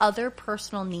 and other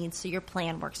personal needs so your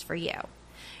plan works for you.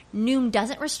 Noom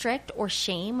doesn't restrict or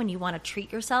shame when you want to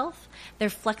treat yourself. Their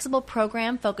flexible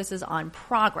program focuses on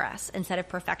progress instead of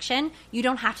perfection. You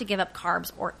don't have to give up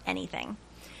carbs or anything.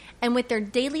 And with their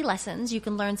daily lessons, you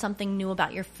can learn something new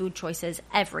about your food choices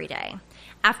every day.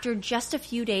 After just a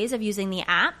few days of using the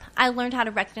app, I learned how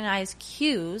to recognize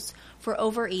cues for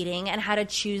overeating and how to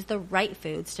choose the right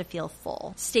foods to feel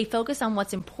full. Stay focused on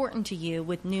what's important to you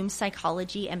with Noom's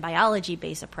psychology and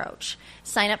biology-based approach.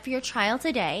 Sign up for your trial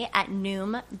today at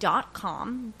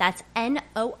Noom.com. That's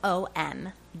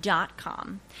Noom.com.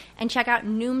 And check out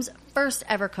Noom's first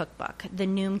ever cookbook, The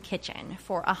Noom Kitchen,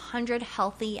 for 100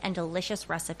 healthy and delicious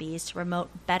recipes to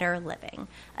promote better living.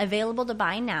 Available to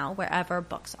buy now wherever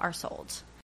books are sold.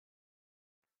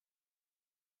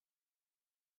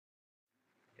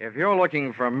 If you're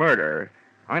looking for murder,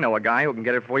 I know a guy who can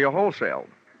get it for you wholesale.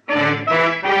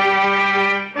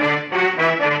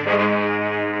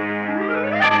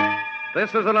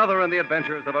 This is another in the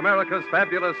adventures of America's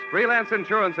fabulous freelance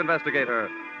insurance investigator,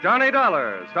 Johnny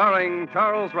Dollar, starring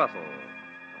Charles Russell.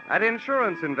 At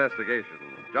insurance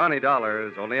investigations, Johnny Dollar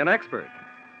is only an expert.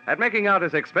 At making out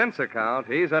his expense account,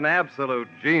 he's an absolute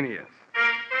genius.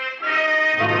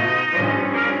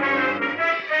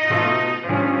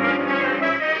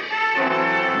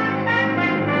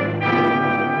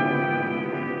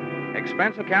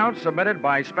 Expense account submitted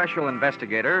by Special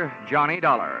Investigator Johnny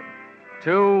Dollar.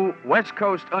 To West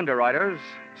Coast Underwriters,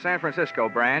 San Francisco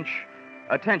Branch.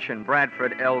 Attention,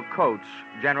 Bradford L. Coates,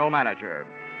 General Manager.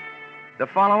 The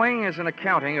following is an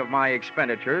accounting of my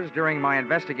expenditures during my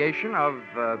investigation of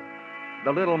the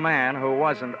little man who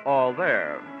wasn't all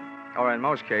there, or in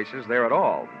most cases, there at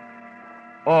all,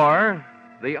 or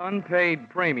the unpaid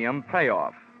premium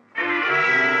payoff.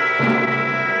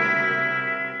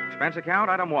 Expense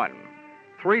account, item 1.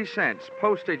 3 cents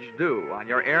postage due on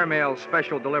your airmail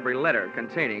special delivery letter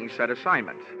containing said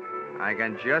assignment. I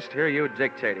can just hear you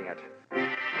dictating it.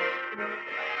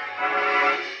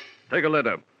 Take a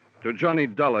letter. To Johnny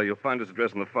Dollar. You'll find his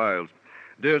address in the files.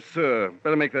 Dear Sir,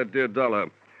 better make that Dear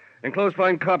Dollar. Enclosed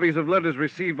find copies of letters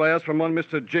received by us from one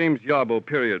Mr. James Yarbo,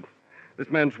 period. This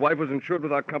man's wife was insured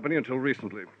with our company until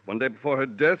recently. One day before her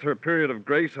death, her period of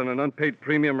grace and an unpaid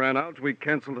premium ran out. We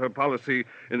canceled her policy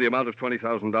in the amount of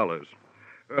 $20,000.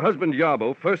 Her husband,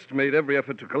 Yarbo, first made every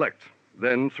effort to collect,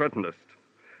 then threatened us.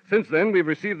 Since then, we've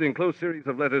received the enclosed series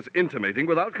of letters intimating,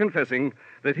 without confessing,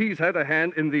 that he's had a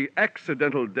hand in the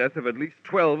accidental death of at least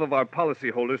 12 of our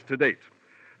policyholders to date.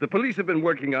 The police have been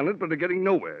working on it, but are getting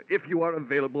nowhere. If you are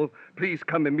available, please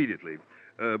come immediately.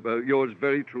 Yours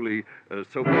very truly,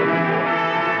 Sophie.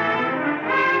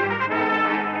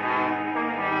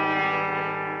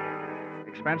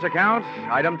 Expense account,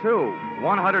 item 2,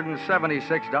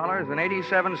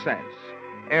 $176.87.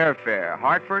 Airfare,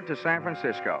 Hartford to San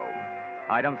Francisco.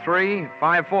 Item 3,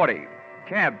 $5.40.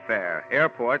 Cab fare,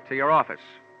 airport to your office.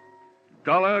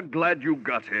 Dollar, glad you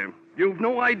got here. You've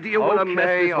no idea what a mess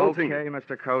this whole thing... Okay,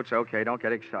 Mr. Coates, okay, don't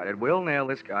get excited. We'll nail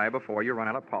this guy before you run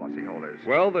out of policyholders.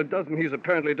 Well, the dozen he's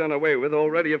apparently done away with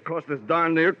already have cost us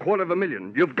darn near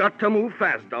 $250,000. You've got to move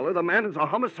fast, Dollar. The man is a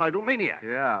homicidal maniac.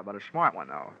 Yeah, but a smart one,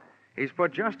 though. He's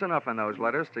put just enough in those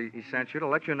letters he sent you to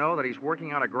let you know that he's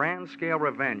working out a grand-scale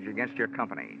revenge against your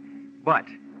company. But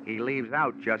he leaves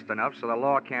out just enough so the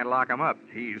law can't lock him up.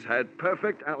 He's had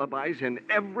perfect alibis in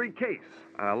every case.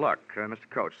 Look, Mr.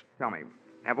 Coates, tell me,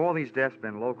 have all these deaths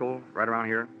been local, right around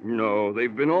here? No,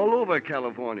 they've been all over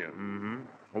California. Mm-hmm.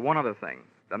 Well, one other thing,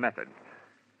 the method.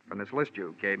 From this list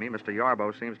you gave me, Mr.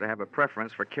 Yarbo seems to have a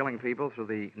preference for killing people through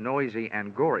the noisy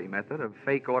and gory method of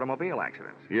fake automobile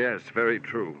accidents. Yes, very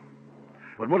true.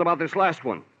 But what about this last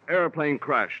one? Airplane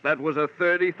crash. That was a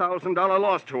 $30,000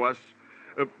 loss to us.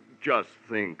 Just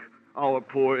think. Our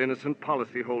poor innocent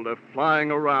policyholder flying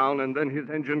around and then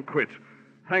his engine quit.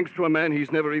 Thanks to a man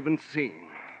he's never even seen.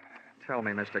 Tell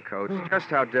me, Mr. Coates, just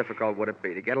how difficult would it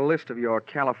be to get a list of your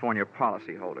California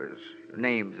policyholders?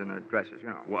 Names and addresses, you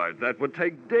know. Why, that would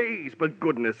take days. But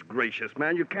goodness gracious,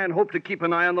 man, you can't hope to keep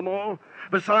an eye on them all.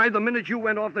 Besides, the minute you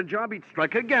went off the job, he'd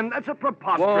strike again. That's a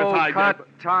preposterous idea.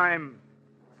 Cut. Time.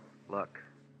 Look,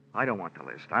 I don't want the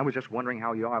list. I was just wondering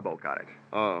how Yarbo got it.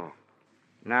 Oh.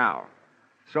 Now,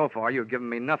 so far you've given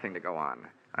me nothing to go on.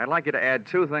 I'd like you to add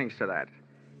 2 things to that.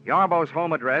 Yarbo's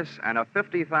home address and a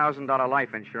 $50,000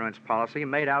 life insurance policy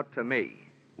made out to me.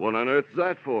 What on earth's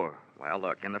that for? Well,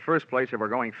 look, in the first place, if we're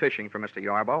going fishing for Mr.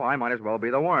 Yarbo, I might as well be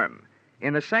the worm.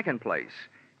 In the second place,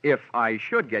 if I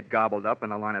should get gobbled up in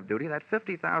the line of duty, that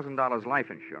 $50,000 life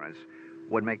insurance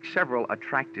would make several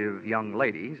attractive young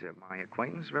ladies of my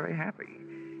acquaintance very happy.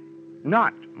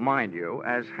 Not, mind you,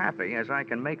 as happy as I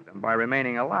can make them by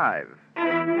remaining alive.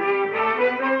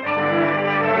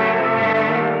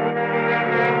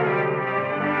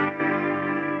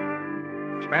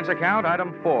 Expense account,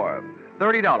 item 4,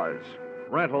 $30.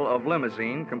 Rental of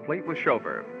limousine, complete with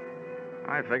chauffeur.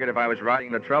 I figured if I was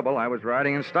riding the trouble, I was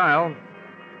riding in style.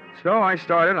 So I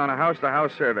started on a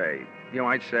house-to-house survey. You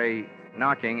might say,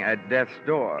 knocking at death's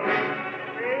door.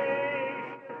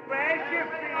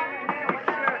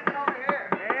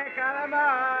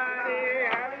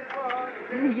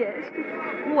 Yes.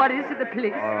 What is it,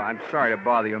 please? I'm sorry to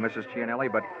bother you, Mrs. Gianelli,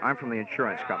 but I'm from the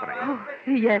insurance company. Oh,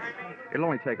 yes. It'll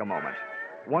only take a moment.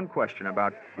 One question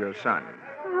about your son.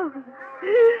 Oh,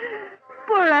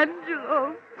 poor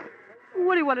Angelo.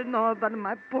 What do you want to know about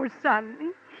my poor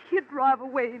son? He'd drive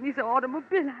away in his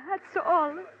automobile, that's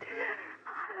all.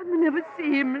 I'll never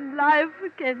see him in life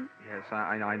again. Yes,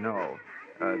 I know.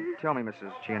 Tell me,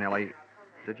 Mrs. Gianelli,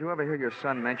 did you ever hear your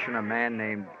son mention a man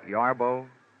named Yarbo?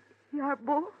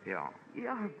 Yarbo? Yeah.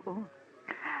 Yarbo.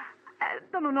 I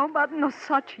don't know about no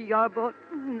such Yarbo.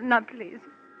 Now, please.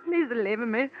 Please leave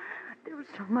me. There was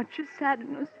so much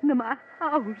sadness in my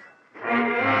house.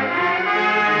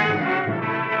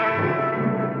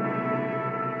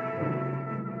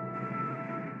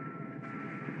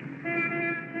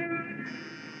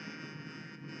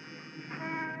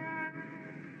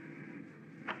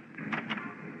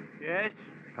 Yes?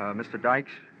 Mr.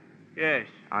 Dykes? Yes.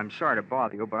 I'm sorry to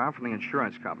bother you, but I'm from the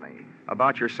insurance company.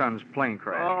 About your son's plane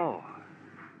crash. Oh. I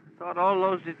thought all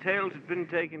those details had been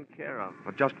taken care of.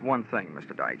 But just one thing,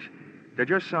 Mr. Dykes. Did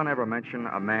your son ever mention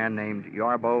a man named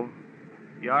Yarbo?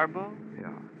 Yarbo?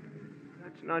 Yeah.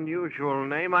 That's an unusual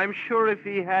name. I'm sure if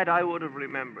he had, I would have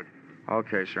remembered.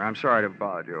 Okay, sir. I'm sorry to have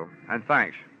bothered you. And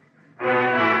thanks.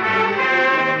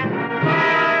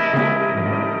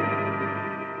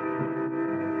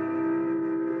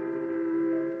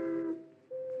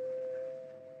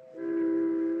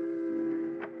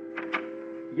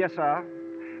 Yes, sir.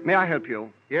 May I help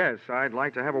you? Yes, I'd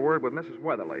like to have a word with Mrs.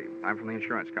 Weatherly. I'm from the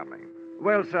insurance company.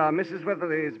 Well, sir, Mrs.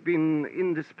 Weatherly has been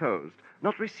indisposed,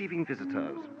 not receiving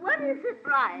visitors. What is it,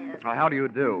 Brian? How do you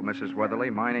do, Mrs.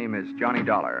 Weatherly? My name is Johnny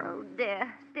Dollar. Oh,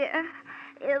 dear, dear.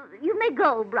 You may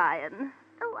go, Brian.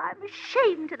 Oh, I'm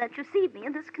ashamed to let you see me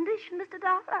in this condition, Mr.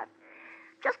 Dollar. I'm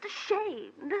just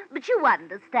ashamed. But you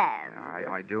understand.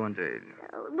 I do indeed.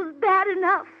 Oh, it was bad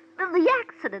enough. The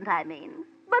accident, I mean.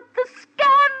 But the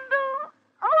scandal!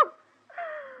 Oh,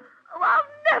 I'll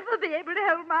never be able to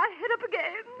hold my head up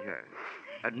again. Yes.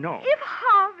 No. If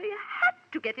Harvey had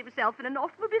to get himself in an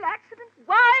automobile accident,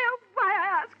 why, oh, why,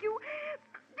 I ask you,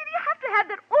 did he have to have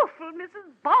that awful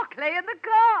Mrs. Barclay in the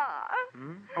car?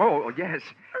 Oh, yes.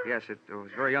 Yes, it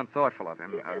was very unthoughtful of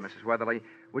him, Mrs. Weatherly.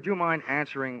 Would you mind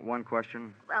answering one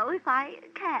question? Well, if I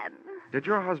can. Did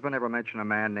your husband ever mention a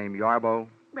man named Yarbo?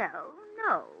 Well,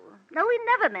 no. No, he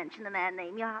never mentioned a man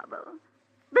named Yarbo.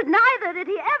 But neither did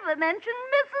he ever mention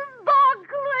Mrs.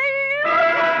 Barclay.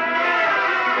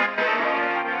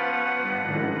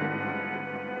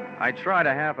 I tried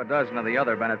a half a dozen of the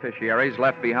other beneficiaries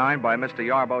left behind by Mr.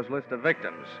 Yarbo's list of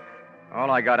victims.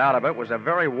 All I got out of it was a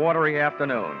very watery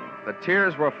afternoon. The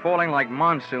tears were falling like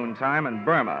monsoon time in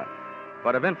Burma,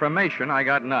 but of information I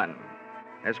got none.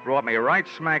 This brought me right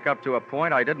smack up to a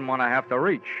point I didn't want to have to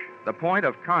reach, the point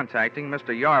of contacting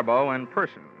Mr. Yarbo in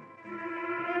person.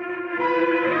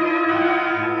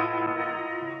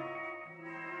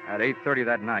 At 8:30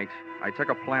 that night, I took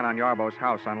a plant on Yarbo's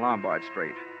house on Lombard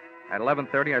Street. At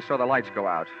 11:30, I saw the lights go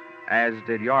out, as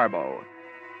did Yarbo.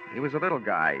 He was a little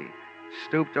guy,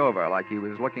 stooped over like he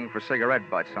was looking for cigarette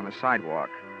butts on the sidewalk,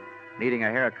 needing a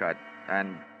haircut,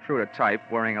 and, true to type,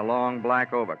 wearing a long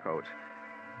black overcoat.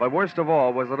 But worst of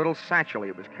all was the little satchel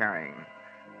he was carrying.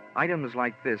 Items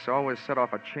like this always set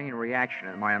off a chain reaction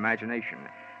in my imagination,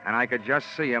 and I could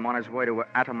just see him on his way to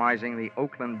atomizing the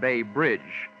Oakland Bay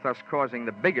Bridge, thus causing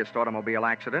the biggest automobile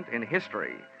accident in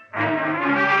history.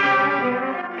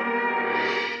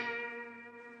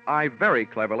 I very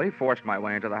cleverly forced my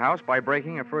way into the house by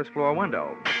breaking a first-floor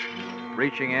window,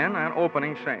 reaching in and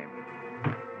opening same.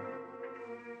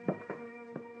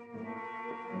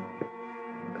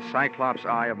 The cyclops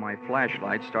eye of my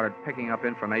flashlight started picking up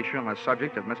information on the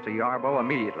subject of Mr. Yarbo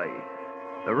immediately.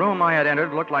 The room I had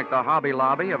entered looked like the Hobby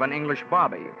Lobby of an English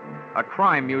bobby, a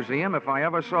crime museum if I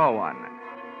ever saw one.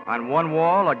 On one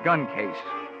wall, a gun case.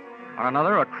 On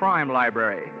another, a crime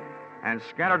library. And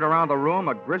scattered around the room,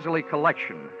 a grisly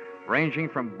collection, ranging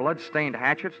from blood-stained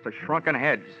hatchets to shrunken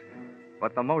heads.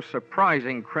 But the most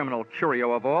surprising criminal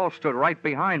curio of all stood right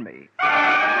behind me.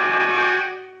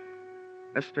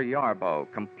 Mr. Yarbo,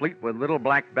 complete with little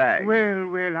black bag.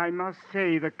 Well, I must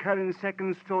say the current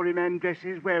second-story man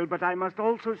dresses well, but I must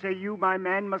also say you, my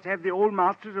man, must have the old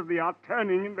masters of the art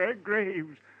turning in their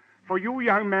graves. For you,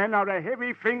 young man, are a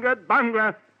heavy-fingered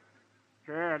bungler.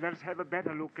 Sure, let's have a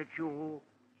better look at you.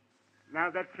 Now,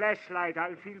 that flashlight,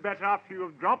 I'll feel better after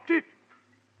you've dropped it.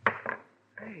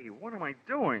 Hey, what am I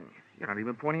doing? You're not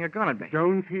even pointing a gun at me.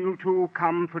 Don't feel too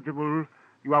comfortable.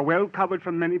 You are well covered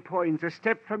from many points. A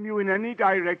step from you in any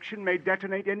direction may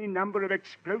detonate any number of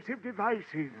explosive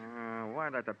devices.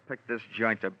 Why'd I have to pick this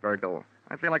joint to burgle?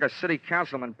 I feel like a city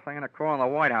councilman playing a call in the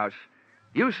White House.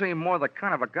 You seem more the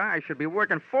kind of a guy I should be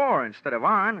working for instead of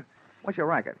on. What's your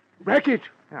racket? Racket?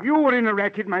 Yeah. You were in a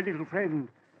racket, my little friend.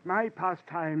 My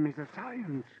pastime is a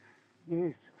science.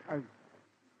 Yes,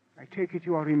 I take it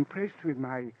you are impressed with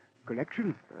my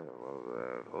collection.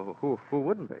 Who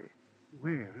wouldn't be?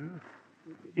 Well,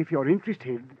 if you're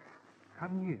interested,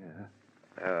 come here.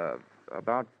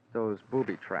 About those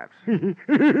booby traps.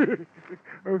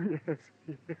 Oh, yes.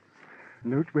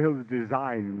 Note well the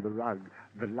design of the rug.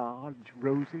 The large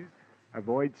roses.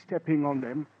 Avoid stepping on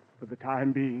them for the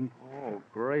time being. Oh,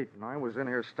 great. And I was in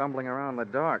here stumbling around in the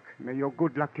dark. May your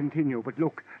good luck continue. But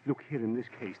look here in this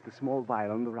case, the small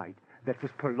vial on the right. That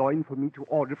was purloined for me to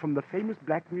order from the famous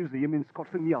Black Museum in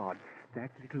Scotland Yard.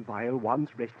 That little vial once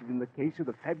rested in the case of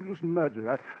the fabulous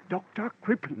murderer, Dr.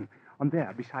 Crippen. And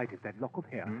there, beside it, that lock of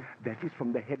hair, that is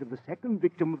from the head of the second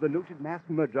victim of the noted mass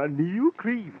murderer, Neil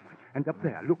Cream. And up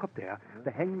there, look up there,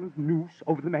 the hangman's noose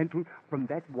over the mantel. From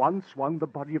that one swung the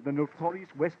body of the notorious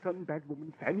Western bad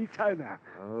woman, Fanny Turner.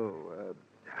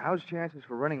 How's chances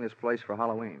for running this place for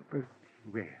Halloween?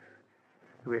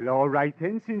 Well, all right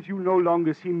then, since you no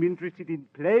longer seem interested in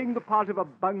playing the part of a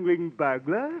bungling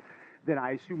burglar, then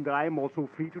I assume that I am also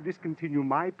free to discontinue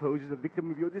my pose as a victim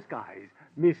of your disguise,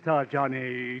 Mr.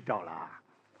 Johnny Dollar.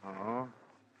 Oh?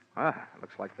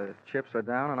 Looks like the chips are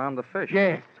down and I'm the fish.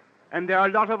 Yes, and there are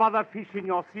a lot of other fish in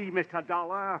your sea, Mr.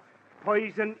 Dollar.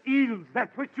 Poison eels,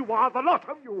 that's what you are, the lot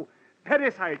of you.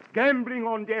 Parasites, gambling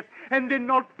on death, and then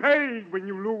not paying when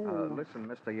you lose. Listen,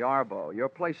 Mr. Yarbo, you're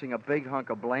placing a big hunk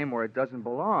of blame where it doesn't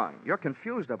belong. You're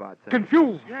confused about things.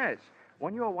 Confused? Yes.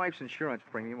 When your wife's insurance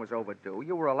premium was overdue,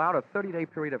 you were allowed a 30-day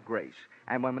period of grace.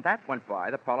 And when that went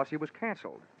by, the policy was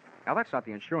canceled. Now, that's not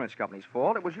the insurance company's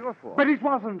fault. It was your fault. But it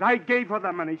wasn't. I gave her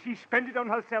the money. She spent it on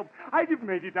herself. I didn't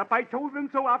make it up. I told them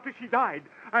so after she died.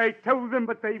 I told them,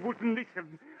 but they wouldn't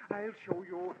listen. I'll show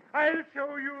you. I'll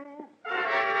show you.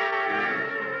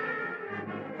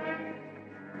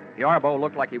 Yarbo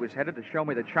looked like he was headed to show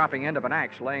me the chopping end of an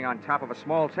axe laying on top of a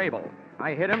small table.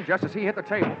 I hit him just as he hit the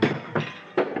table.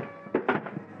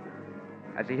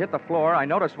 As he hit the floor, I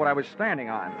noticed what I was standing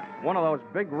on. One of those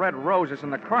big red roses in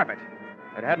the carpet.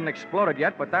 It hadn't exploded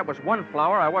yet, but that was one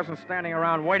flower I wasn't standing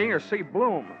around waiting to see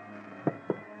bloom.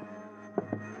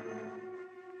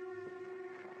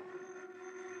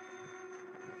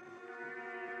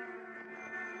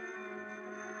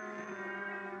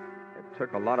 It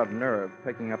took a lot of nerve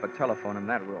picking up a telephone in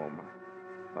that room.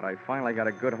 But I finally got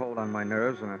a good hold on my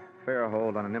nerves and a fair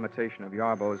hold on an imitation of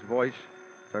Yarbo's voice.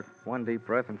 Took one deep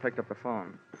breath and picked up the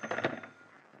phone.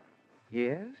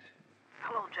 Yes?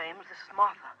 Hello, James. This is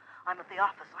Martha. I'm at the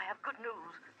office. I have good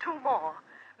news. 2 more.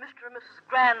 Mr. and Mrs.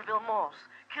 Granville Morse,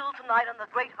 killed tonight on the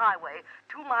Great Highway,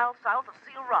 2 miles south of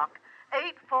Seal Rock.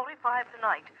 8:45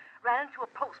 tonight. Ran into a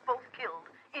post, both killed.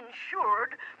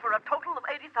 Insured for a total of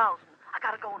 $80,000. I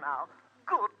gotta go now.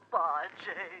 Goodbye,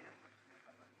 James.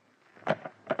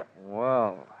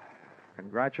 Well,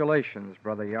 congratulations,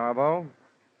 Brother Yarbo.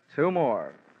 2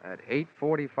 more at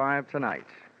 8:45 tonight.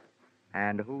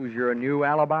 And who's your new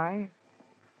alibi?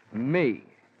 Me.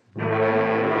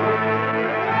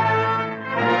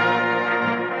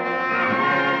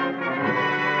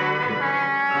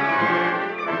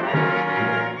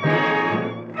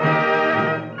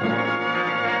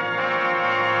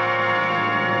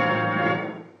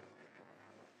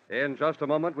 In just a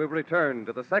moment, we return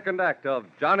to the second act of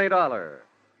Johnny Dollar.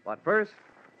 But first,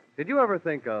 did you ever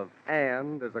think of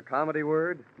 "and" as a comedy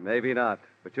word? Maybe not,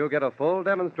 but you'll get a full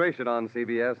demonstration on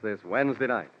CBS this Wednesday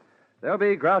night. There'll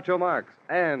be Groucho Marx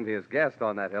and his guest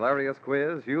on that hilarious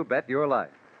quiz, You Bet Your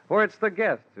Life. For it's the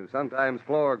guests who sometimes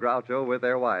floor Groucho with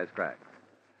their wisecracks.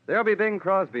 There'll be Bing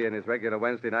Crosby in his regular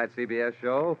Wednesday night CBS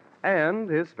show and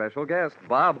his special guest,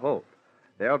 Bob Hope.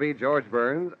 There'll be George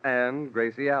Burns and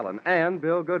Gracie Allen and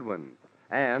Bill Goodwin.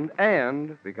 And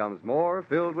becomes more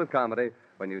filled with comedy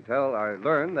when you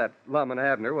learn that Lum and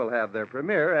Abner will have their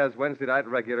premiere as Wednesday night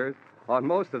regulars on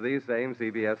most of these same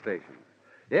CBS stations.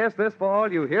 Yes, this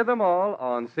fall you hear them all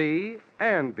on C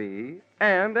and B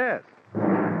and S.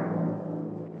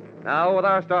 Now, with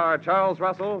our star, Charles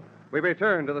Russell, we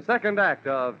return to the second act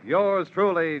of Yours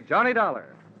Truly, Johnny Dollar.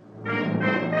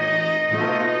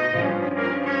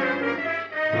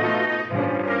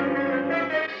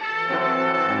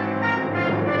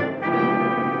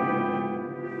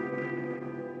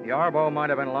 Yarbo might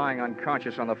have been lying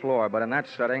unconscious on the floor, but in that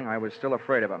setting, I was still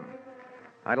afraid of him.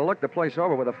 I'd have looked the place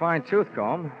over with a fine-tooth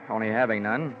comb. Only having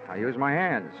none, I used my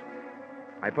hands.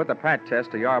 I put the pat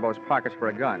test to Yarbo's pockets for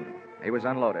a gun. He was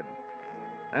unloaded.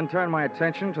 Then turned my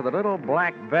attention to the little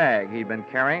black bag he'd been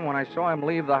carrying when I saw him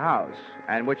leave the house,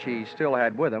 and which he still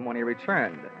had with him when he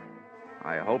returned.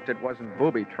 I hoped it wasn't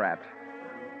booby-trapped.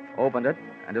 Opened it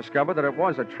and discovered that it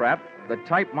was a trap, the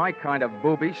type my kind of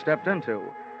booby stepped into.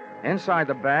 Inside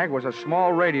the bag was a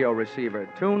small radio receiver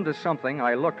tuned to something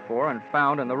I looked for and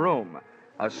found in the room.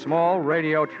 A small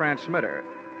radio transmitter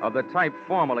of the type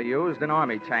formerly used in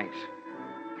Army tanks.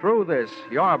 Through this,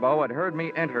 Yarbo had heard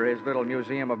me enter his little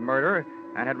museum of murder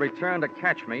and had returned to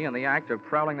catch me in the act of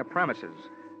prowling the premises.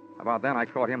 About then, I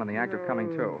caught him in the act of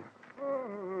coming to.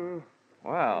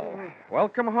 Well,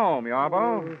 welcome home,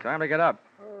 Yarbo. Time to get up.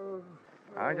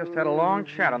 I just had a long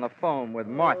chat on the phone with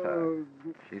Martha.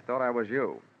 She thought I was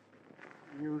you.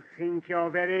 You think you're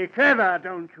very clever,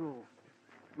 don't you?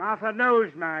 Martha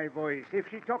knows my voice. If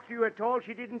she talked to you at all,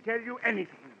 she didn't tell you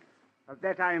anything. Of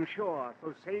that I am sure,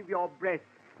 so save your breath.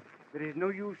 There is no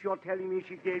use your telling me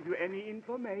she gave you any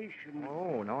information.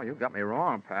 Oh, no, you got me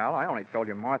wrong, pal. I only told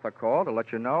you Martha called to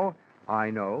let you know I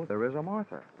know there is a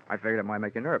Martha. I figured it might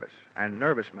make you nervous, and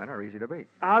nervous men are easy to beat.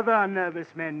 Other nervous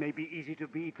men may be easy to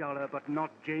beat, Dollar, but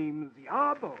not James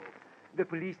Yarbo. The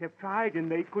police have tried,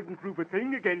 and they couldn't prove a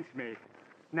thing against me.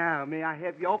 Now, may I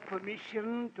have your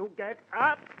permission to get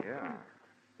up? Yeah.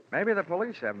 Maybe the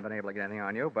police haven't been able to get anything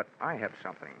on you, but I have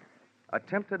something.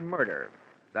 Attempted murder.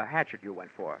 The hatchet you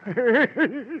went for.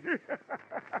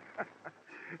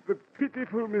 The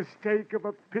pitiful mistake of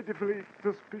a pitifully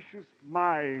suspicious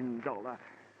mind, Dollar.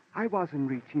 I wasn't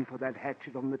reaching for that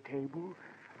hatchet on the table.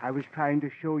 I was trying to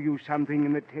show you something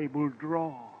in the table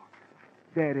drawer.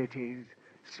 There it is,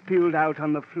 spilled out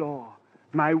on the floor.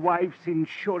 My wife's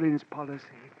insurance policy.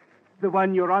 The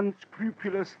one your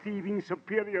unscrupulous thieving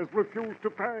superiors refused to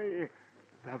pay.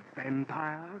 The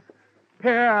vampires?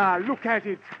 Here, look at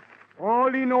it.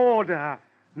 All in order.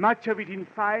 Much of it in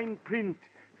fine print.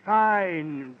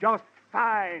 Fine, just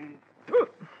fine.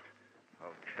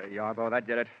 Okay, Yarbo, that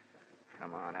did it.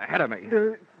 Come on, ahead of me.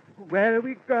 Where are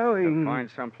we going? To find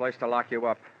some place to lock you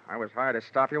up. I was hired to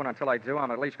stop you, and until I do, I'm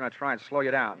at least going to try and slow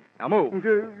you down. Now move.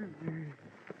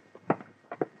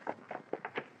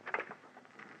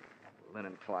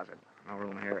 Linen closet. No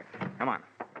room here. Come on.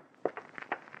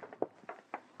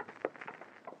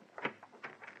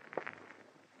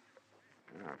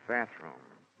 Bathroom.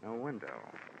 No window.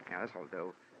 Yeah, this'll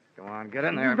do. Go on, get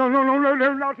in there. No,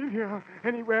 not in here.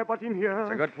 Anywhere but in here.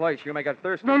 It's a good place. You may get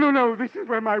thirsty. No. This is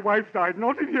where my wife died.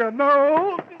 Not in here.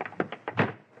 No.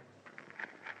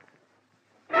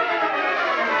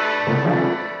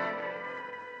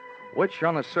 Which,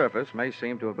 on the surface, may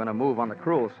seem to have been a move on the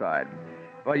cruel side.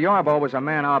 But Yarbo was a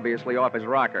man obviously off his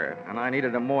rocker, and I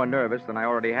needed him more nervous than I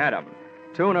already had him.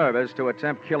 Too nervous to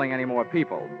attempt killing any more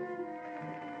people.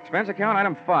 Expense account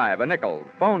item 5, a nickel.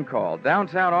 Phone call,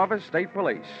 downtown office, state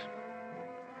police.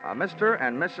 Mr.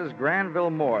 and Mrs.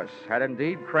 Granville Morse had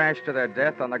indeed crashed to their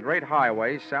death on the great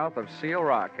highway south of Seal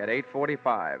Rock at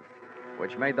 8:45,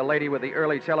 which made the lady with the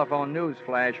early telephone news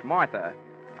flash Martha,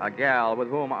 a gal with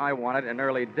whom I wanted an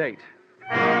early date.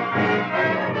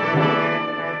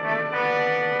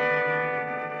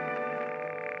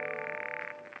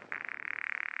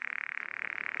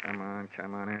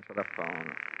 Come on, answer the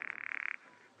phone.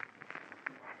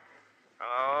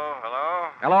 Hello?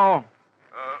 Hello?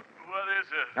 What is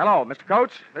it? Hello, Mr.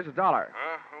 Coates. This is Dollar.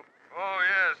 Huh? Oh,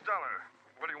 yes, Dollar.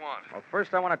 What do you want? Well,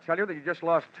 first I want to tell you that you just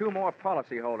lost 2 more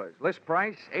policy holders. List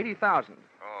price, $80,000.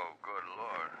 Oh, good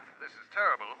Lord. This is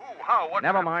terrible. Who? How? What?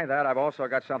 Never mind that. I've also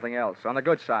got something else. On the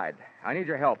good side. I need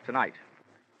your help tonight.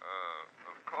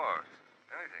 Of course.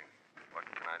 Anything. What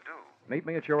can I do? Meet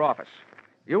me at your office.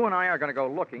 You and I are going to go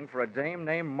looking for a dame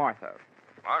named Martha.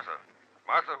 Martha?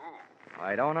 Martha who?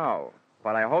 I don't know,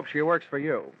 but I hope she works for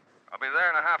you. I'll be there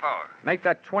in a half hour. Make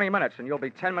that 20 minutes, and you'll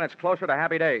be 10 minutes closer to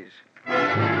happy days.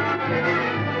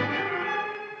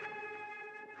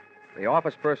 The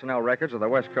office personnel records of the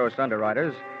West Coast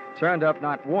underwriters turned up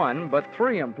not 1, but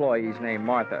 3 employees named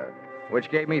Martha,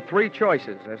 which gave me 3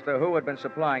 choices as to who had been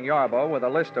supplying Yarbo with a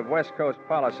list of West Coast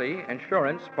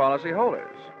insurance policy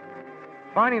holders.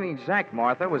 Finding the exact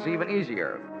Martha was even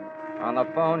easier. On the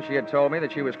phone, she had told me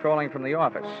that she was calling from the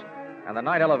office, and the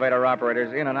night elevator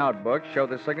operator's in and out book showed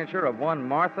the signature of one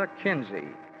Martha Kinsey,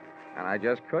 and I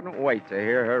just couldn't wait to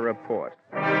hear her report.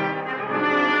 Who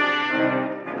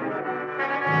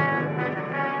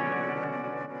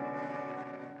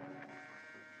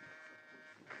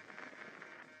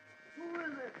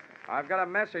is it? I've got a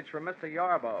message from Mr.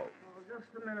 Yarbo. Oh, just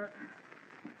a minute.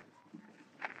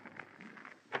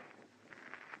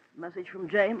 Message from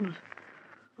James.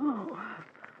 Oh,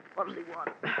 what does he want?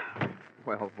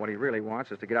 Well, what he really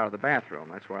wants is to get out of the bathroom.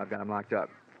 That's where I've got him locked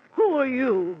up. Who are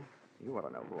you? You ought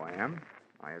to know who I am.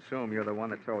 I assume you're the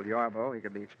one that told Yarbo he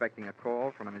could be expecting a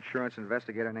call from an insurance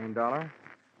investigator named Dollar.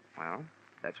 Well,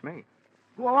 that's me.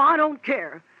 Well, I don't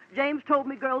care. James told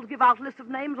me girls give out lists of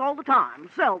names all the time.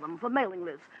 Sell them for mailing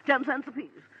lists. 10 cents apiece.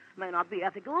 May not be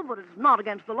ethical, but it's not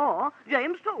against the law.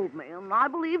 James told me, and I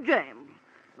believe James.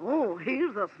 Oh,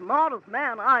 he's the smartest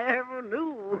man I ever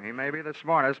knew. He may be the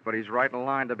smartest, but he's right in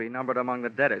line to be numbered among the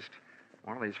deadest.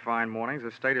 One of these fine mornings, the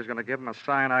state is going to give him a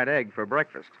cyanide egg for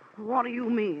breakfast. What do you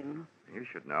mean? You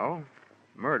should know.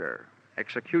 Murder,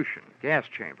 execution, gas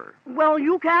chamber. Well,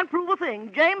 you can't prove a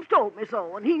thing. James told me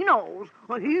so, and he knows.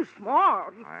 Well, he's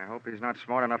smart. I hope he's not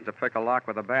smart enough to pick a lock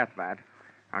with a bath mat.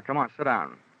 Now, come on, sit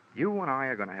down. You and I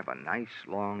are going to have a nice,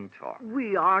 long talk.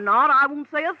 We are not. I won't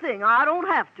say a thing. I don't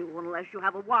have to, unless you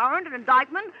have a warrant, an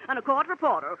indictment, and a court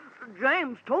reporter.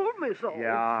 James told me so.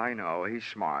 Yeah, I know. He's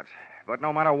smart. But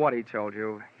no matter what he told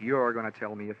you, you're going to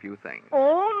tell me a few things.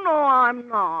 Oh, no, I'm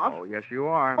not. Oh, yes, you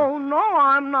are. Oh, no,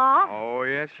 I'm not. Oh,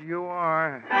 yes, you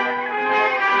are.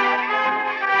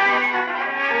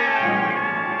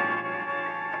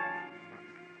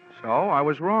 So, I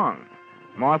was wrong.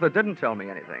 Martha didn't tell me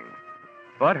anything.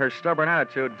 But her stubborn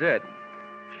attitude did.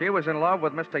 She was in love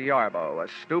with Mr. Yarbo, a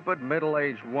stupid,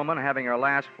 middle-aged woman having her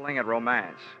last fling at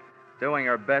romance, doing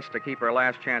her best to keep her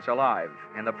last chance alive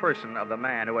in the person of the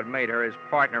man who had made her his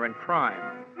partner in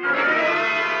crime.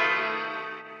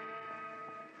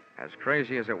 As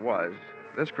crazy as it was,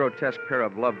 this grotesque pair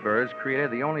of lovebirds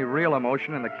created the only real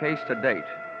emotion in the case to date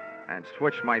and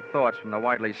switched my thoughts from the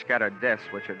widely scattered deaths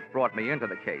which had brought me into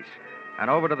the case and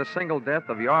over to the single death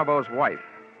of Yarbo's wife.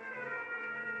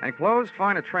 Enclosed,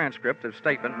 find a transcript of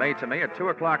statement made to me at 2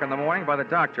 o'clock in the morning by the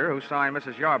doctor who signed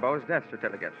Mrs. Yarbo's death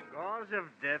certificate. Cause of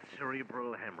death,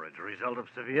 cerebral hemorrhage. Result of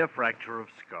severe fracture of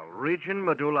skull. Region,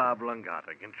 medulla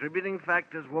oblongata. Contributing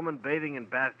factors, woman bathing in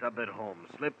bathtub at home.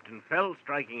 Slipped and fell,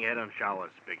 striking head on shower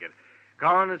spigot.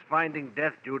 Coroner's finding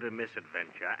death due to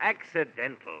misadventure.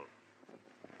 Accidental.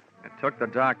 It took the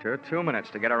doctor 2 minutes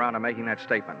to get around to making that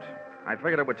statement. I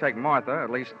figured it would take Martha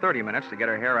at least 30 minutes to get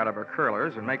her hair out of her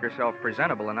curlers and make herself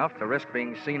presentable enough to risk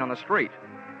being seen on the street.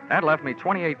 That left me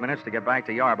 28 minutes to get back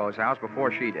to Yarbo's house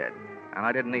before she did. And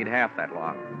I didn't need half that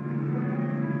long.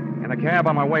 In the cab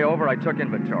on my way over, I took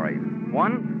inventory.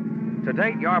 1, to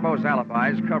date, Yarbo's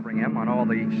alibis covering him on all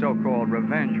the so-called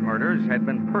revenge murders had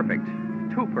been perfect.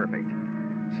 Too perfect.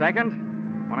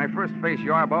 2nd, when I first faced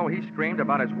Yarbo, he screamed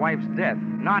about his wife's death,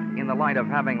 not in the light of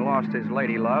having lost his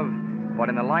lady love, but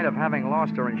in the light of having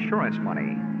lost her insurance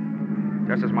money.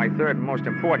 Just as my third and most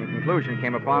important conclusion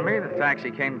came upon me, the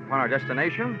taxi came upon our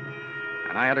destination,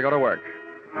 and I had to go to work.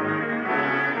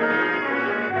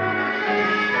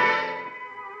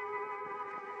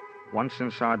 Once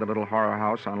inside the little horror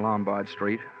house on Lombard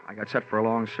Street, I got set for a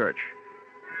long search.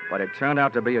 But it turned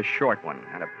out to be a short one,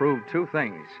 and it proved 2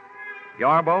 things.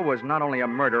 Yarbo was not only a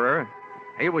murderer,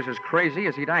 he was as crazy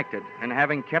as he'd acted in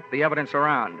having kept the evidence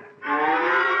around.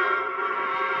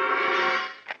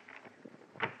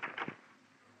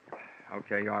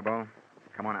 Okay, Yarbo,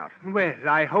 come on out. Well,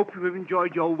 I hope you have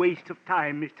enjoyed your waste of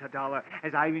time, Mr. Dollar,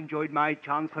 as I've enjoyed my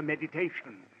chance for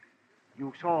meditation.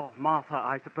 You saw Martha,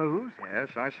 I suppose? Yes,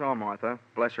 I saw Martha.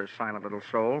 Bless her silent little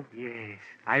soul. Yes,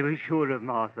 I was sure of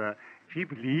Martha. She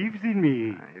believes in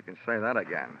me. You can say that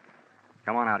again.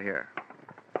 Come on out here.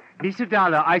 Mr.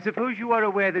 Dollar, I suppose you are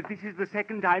aware that this is the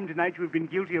second time tonight you have been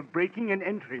guilty of breaking and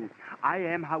entering. I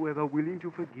am, however, willing to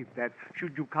forgive that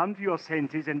should you come to your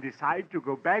senses and decide to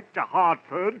go back to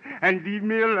Hartford and leave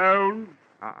me alone.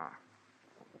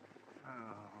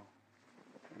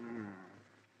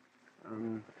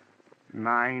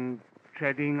 Mind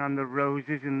treading on the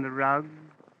roses in the rug,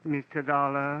 Mr.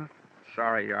 Dollar?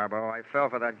 Sorry, Yarbo. I fell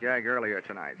for that gag earlier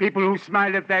tonight. People who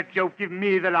smile at that joke give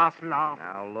me the last laugh.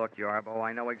 Now, look, Yarbo,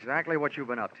 I know exactly what you've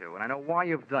been up to, and I know why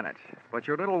you've done it. But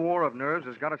your little war of nerves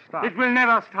has got to stop. It will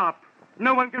never stop.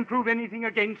 No one can prove anything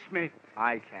against me.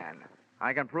 I can.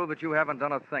 I can prove that you haven't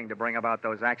done a thing to bring about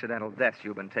those accidental deaths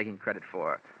you've been taking credit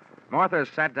for. Martha has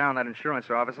sat down that insurance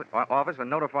office and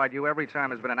notified you every time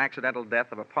there's been an accidental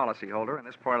death of a policyholder in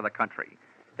this part of the country.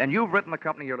 Then you've written the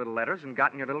company your little letters and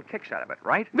gotten your little kicks out of it,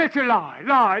 right? That's a lie,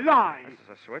 lie. This is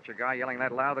a switch, a guy yelling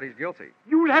that loud that he's guilty.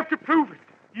 You'll have to prove it.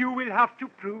 You will have to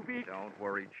prove it. Don't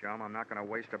worry, chum. I'm not going to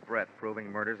waste a breath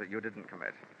proving murders that you didn't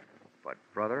commit. But,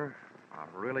 brother, I'm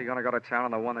really going to go to town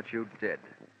on the one that you did.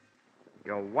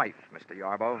 Your wife, Mr.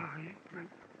 Yarbo.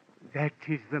 That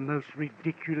is the most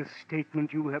ridiculous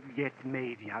statement you have yet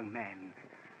made, young man.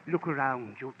 Look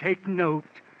around you. Take note.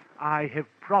 I have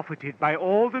profited by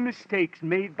all the mistakes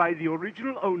made by the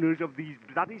original owners of these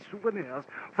bloody souvenirs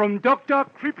from Dr.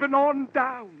 Crippen on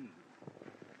down.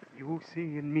 You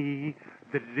see in me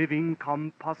the living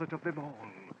composite of them all.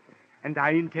 And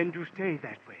I intend to stay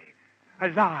that way,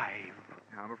 alive.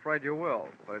 I'm afraid you will,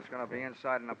 but it's going to be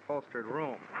inside an upholstered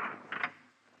room.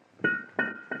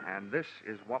 And this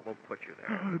is what will put you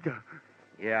there.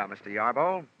 Yeah, Mr.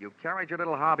 Yarbo, you carried your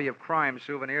little hobby of crime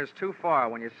souvenirs too far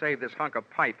when you saved this hunk of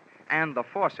pipe and the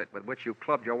faucet with which you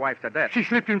clubbed your wife to death. She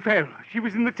slipped and fell. She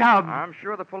was in the tub. I'm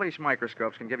sure the police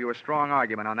microscopes can give you a strong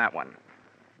argument on that one.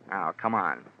 Now, come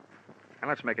on. And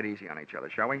let's make it easy on each other,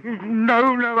 shall we?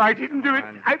 No, I didn't do it.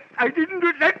 I didn't do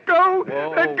it. Let go.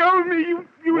 Whoa. Let go of me.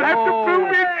 You have to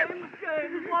prove it.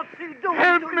 James, what's he doing?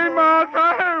 Help me,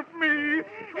 Martha. Help me.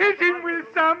 Hit him with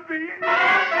something.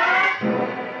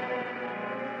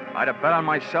 I'd have bet on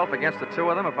myself against the two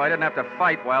of them if I didn't have to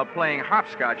fight while playing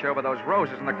hopscotch over those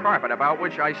roses in the carpet, about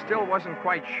which I still wasn't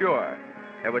quite sure.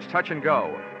 It was touch and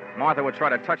go. Martha would try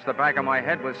to touch the back of my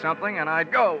head with something, and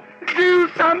I'd go. Do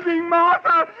something,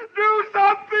 Martha. Do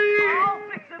something.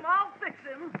 I'll fix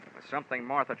him. The something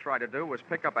Martha tried to do was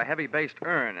pick up a heavy-based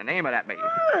urn and aim it at me.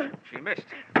 She missed.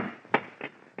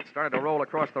 It started to roll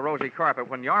across the rosy carpet.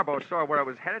 When Yarbo saw where it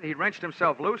was headed, he wrenched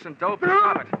himself loose and dove to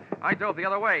stop it. I dove the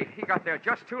other way. He got there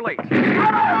just too late.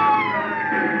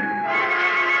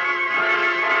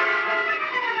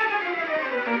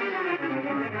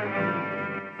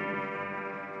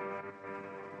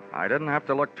 I didn't have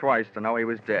to look twice to know he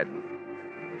was dead.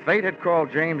 Fate had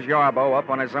called James Yarbo up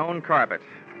on his own carpet.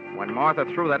 When Martha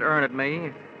threw that urn at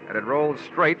me, it had rolled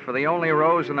straight for the only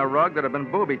rose in the rug that had been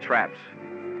booby-trapped.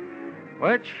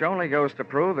 Which only goes to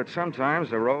prove that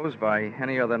sometimes a rose by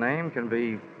any other name can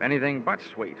be anything but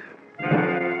sweet.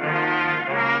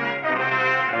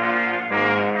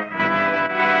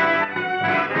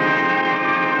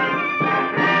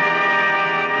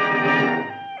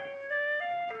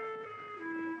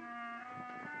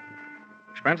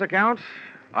 Expense account,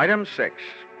 item 6,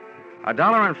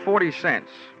 $1.40.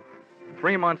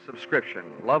 3-month subscription,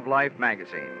 Love Life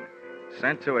magazine.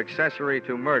 Sent to accessory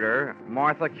to murder,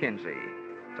 Martha Kinsey,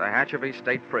 Tehachapi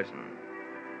State Prison.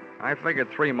 I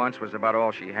figured 3 months was about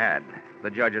all she had,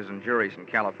 the judges and juries in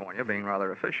California being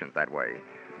rather efficient that way.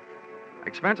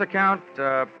 Expense account,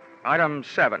 item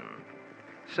 7,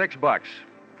 $6.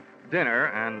 Dinner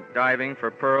and diving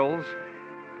for pearls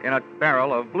in a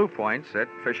barrel of Blue Points at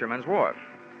Fisherman's Wharf.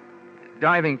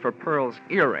 Diving for Pearl's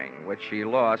earring, which she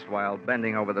lost while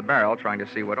bending over the barrel trying to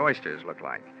see what oysters look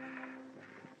like.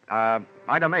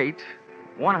 Item 8,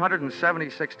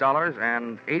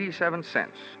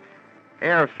 $176.87.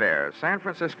 Airfare, San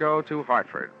Francisco to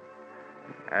Hartford.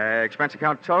 Expense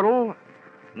account total,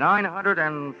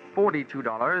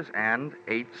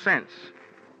 $942.08.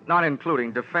 Not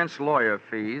including defense lawyer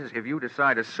fees if you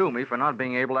decide to sue me for not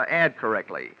being able to add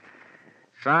correctly.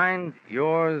 Signed,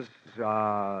 yours,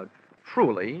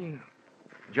 truly,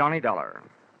 Johnny Dollar.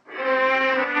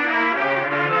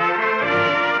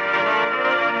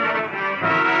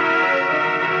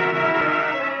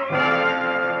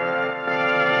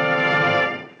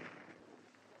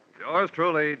 Yours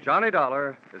truly, Johnny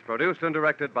Dollar, is produced and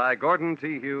directed by Gordon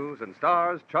T. Hughes and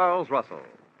stars Charles Russell.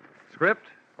 Script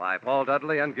by Paul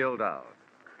Dudley and Gil Dowd.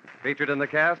 Featured in the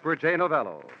cast were Jay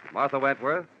Novello, Martha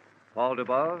Wentworth, Paul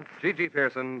Dubois, Gigi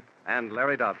Pearson, and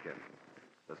Larry Dobkin.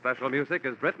 The special music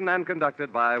is written and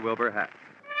conducted by Wilbur Hatch.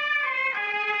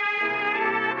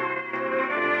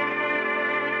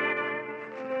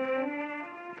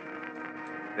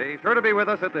 Be sure to be with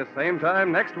us at this same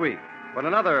time next week when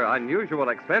another unusual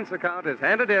expense account is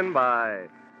handed in by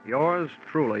yours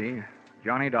truly,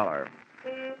 Johnny Dollar.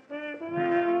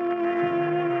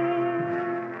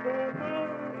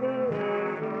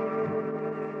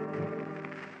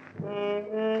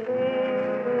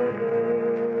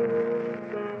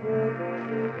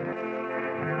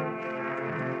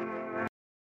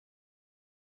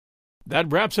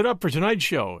 That wraps it up for tonight's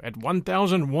show at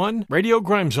 1001 Radio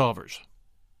Crime Solvers.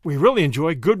 We really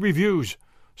enjoy good reviews,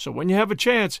 so when you have a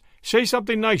chance, say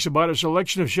something nice about a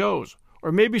selection of shows,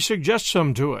 or maybe suggest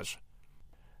some to us.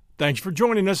 Thanks for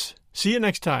joining us. See you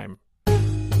next time.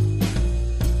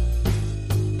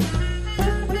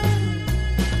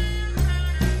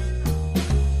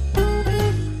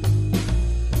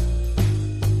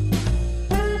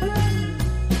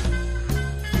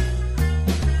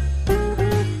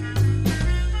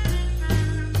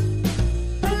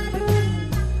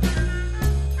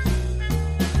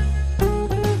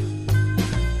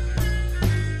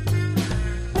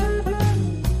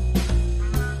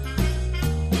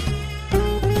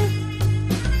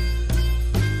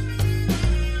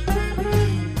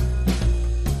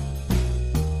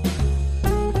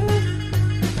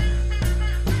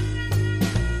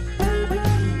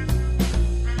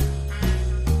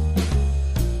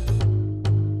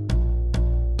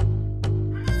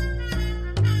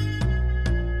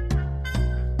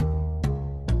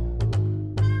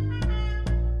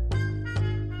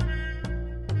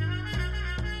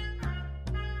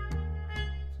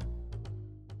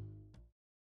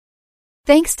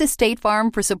 Thanks to State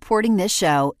Farm for supporting this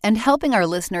show and helping our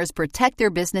listeners protect their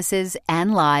businesses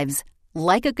and lives.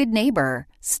 Like a good neighbor,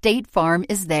 State Farm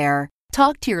is there.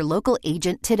 Talk to your local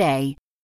agent today.